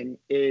the thing,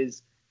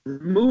 is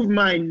remove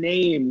my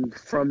name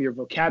from your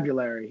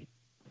vocabulary.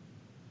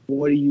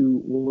 What do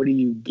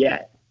you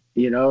get?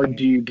 Do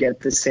you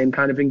get the same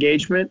kind of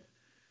engagement?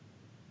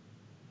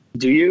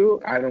 Do you?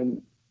 I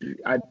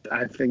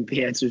think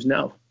the answer is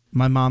no.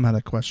 My mom had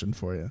a question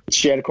for you.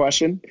 She had a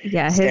question?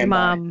 Yeah,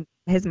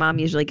 his mom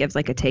usually gives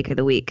like a take of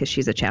the week, because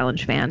she's a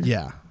challenge fan.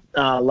 Yeah.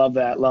 Love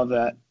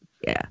that.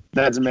 Yeah.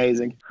 That's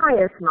amazing. Hi,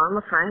 it's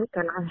Mama Frank,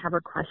 and I have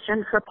a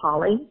question for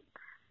Paulie.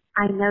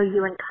 I know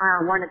you and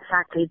Kyle weren't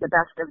exactly the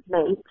best of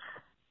mates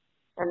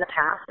in the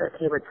past, as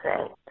he would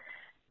say.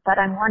 But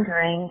I'm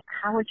wondering,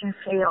 how would you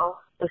feel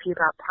if you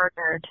got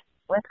partnered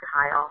with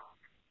Kyle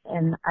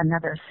in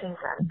another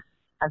season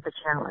of the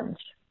challenge?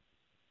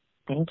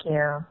 Thank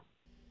you.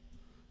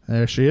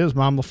 There she is,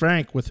 Mom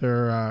LaFrank, with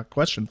her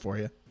question for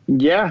you.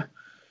 Yeah.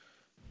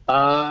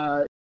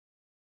 And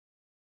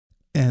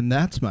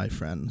that's, my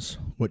friends,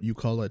 what you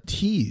call a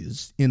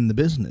tease in the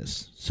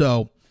business.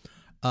 So,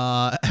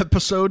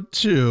 episode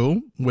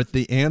 2, with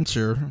the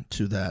answer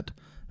to that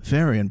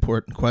very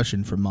important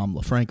question from Mom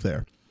LaFrank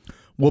there.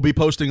 We'll be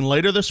posting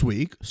later this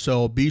week,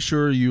 so be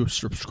sure you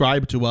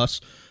subscribe to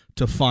us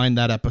to find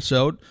that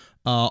episode.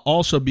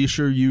 Also, be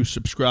sure you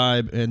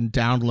subscribe and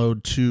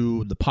download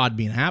to the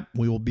Podbean app.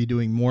 We will be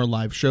doing more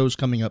live shows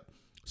coming up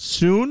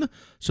soon,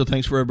 so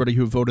thanks for everybody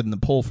who voted in the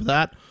poll for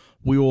that.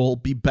 We will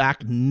be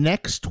back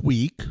next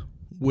week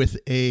with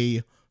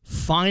a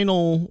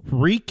final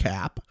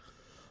recap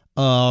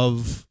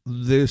of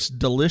this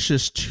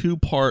delicious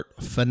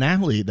 2-part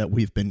finale that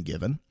we've been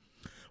given.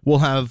 We'll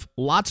have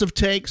lots of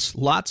takes,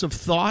 lots of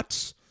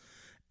thoughts,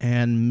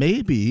 And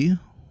maybe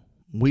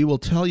we will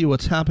tell you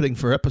what's happening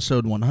for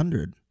episode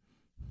 100.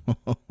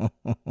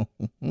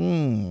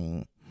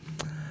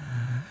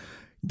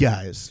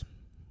 Guys,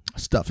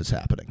 stuff is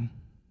happening.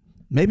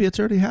 Maybe it's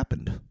already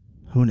happened.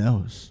 Who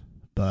knows?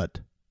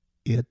 But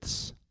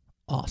it's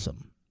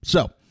awesome.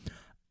 So,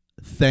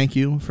 thank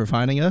you for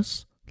finding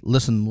us.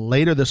 Listen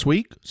later this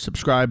week.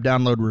 Subscribe,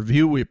 download,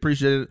 review. We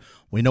appreciate it.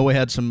 We know we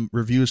had some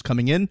reviews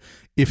coming in.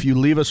 If you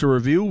leave us a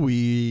review,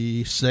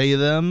 we say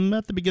them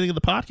at the beginning of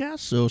the podcast.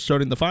 So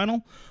starting the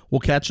final, we'll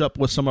catch up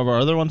with some of our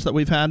other ones that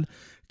we've had.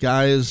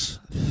 Guys,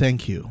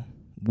 thank you.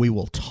 We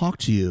will talk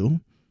to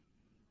you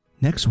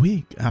next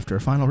week after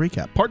a final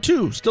recap. Part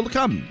 2 still to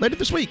come later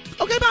this week.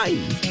 Okay, bye.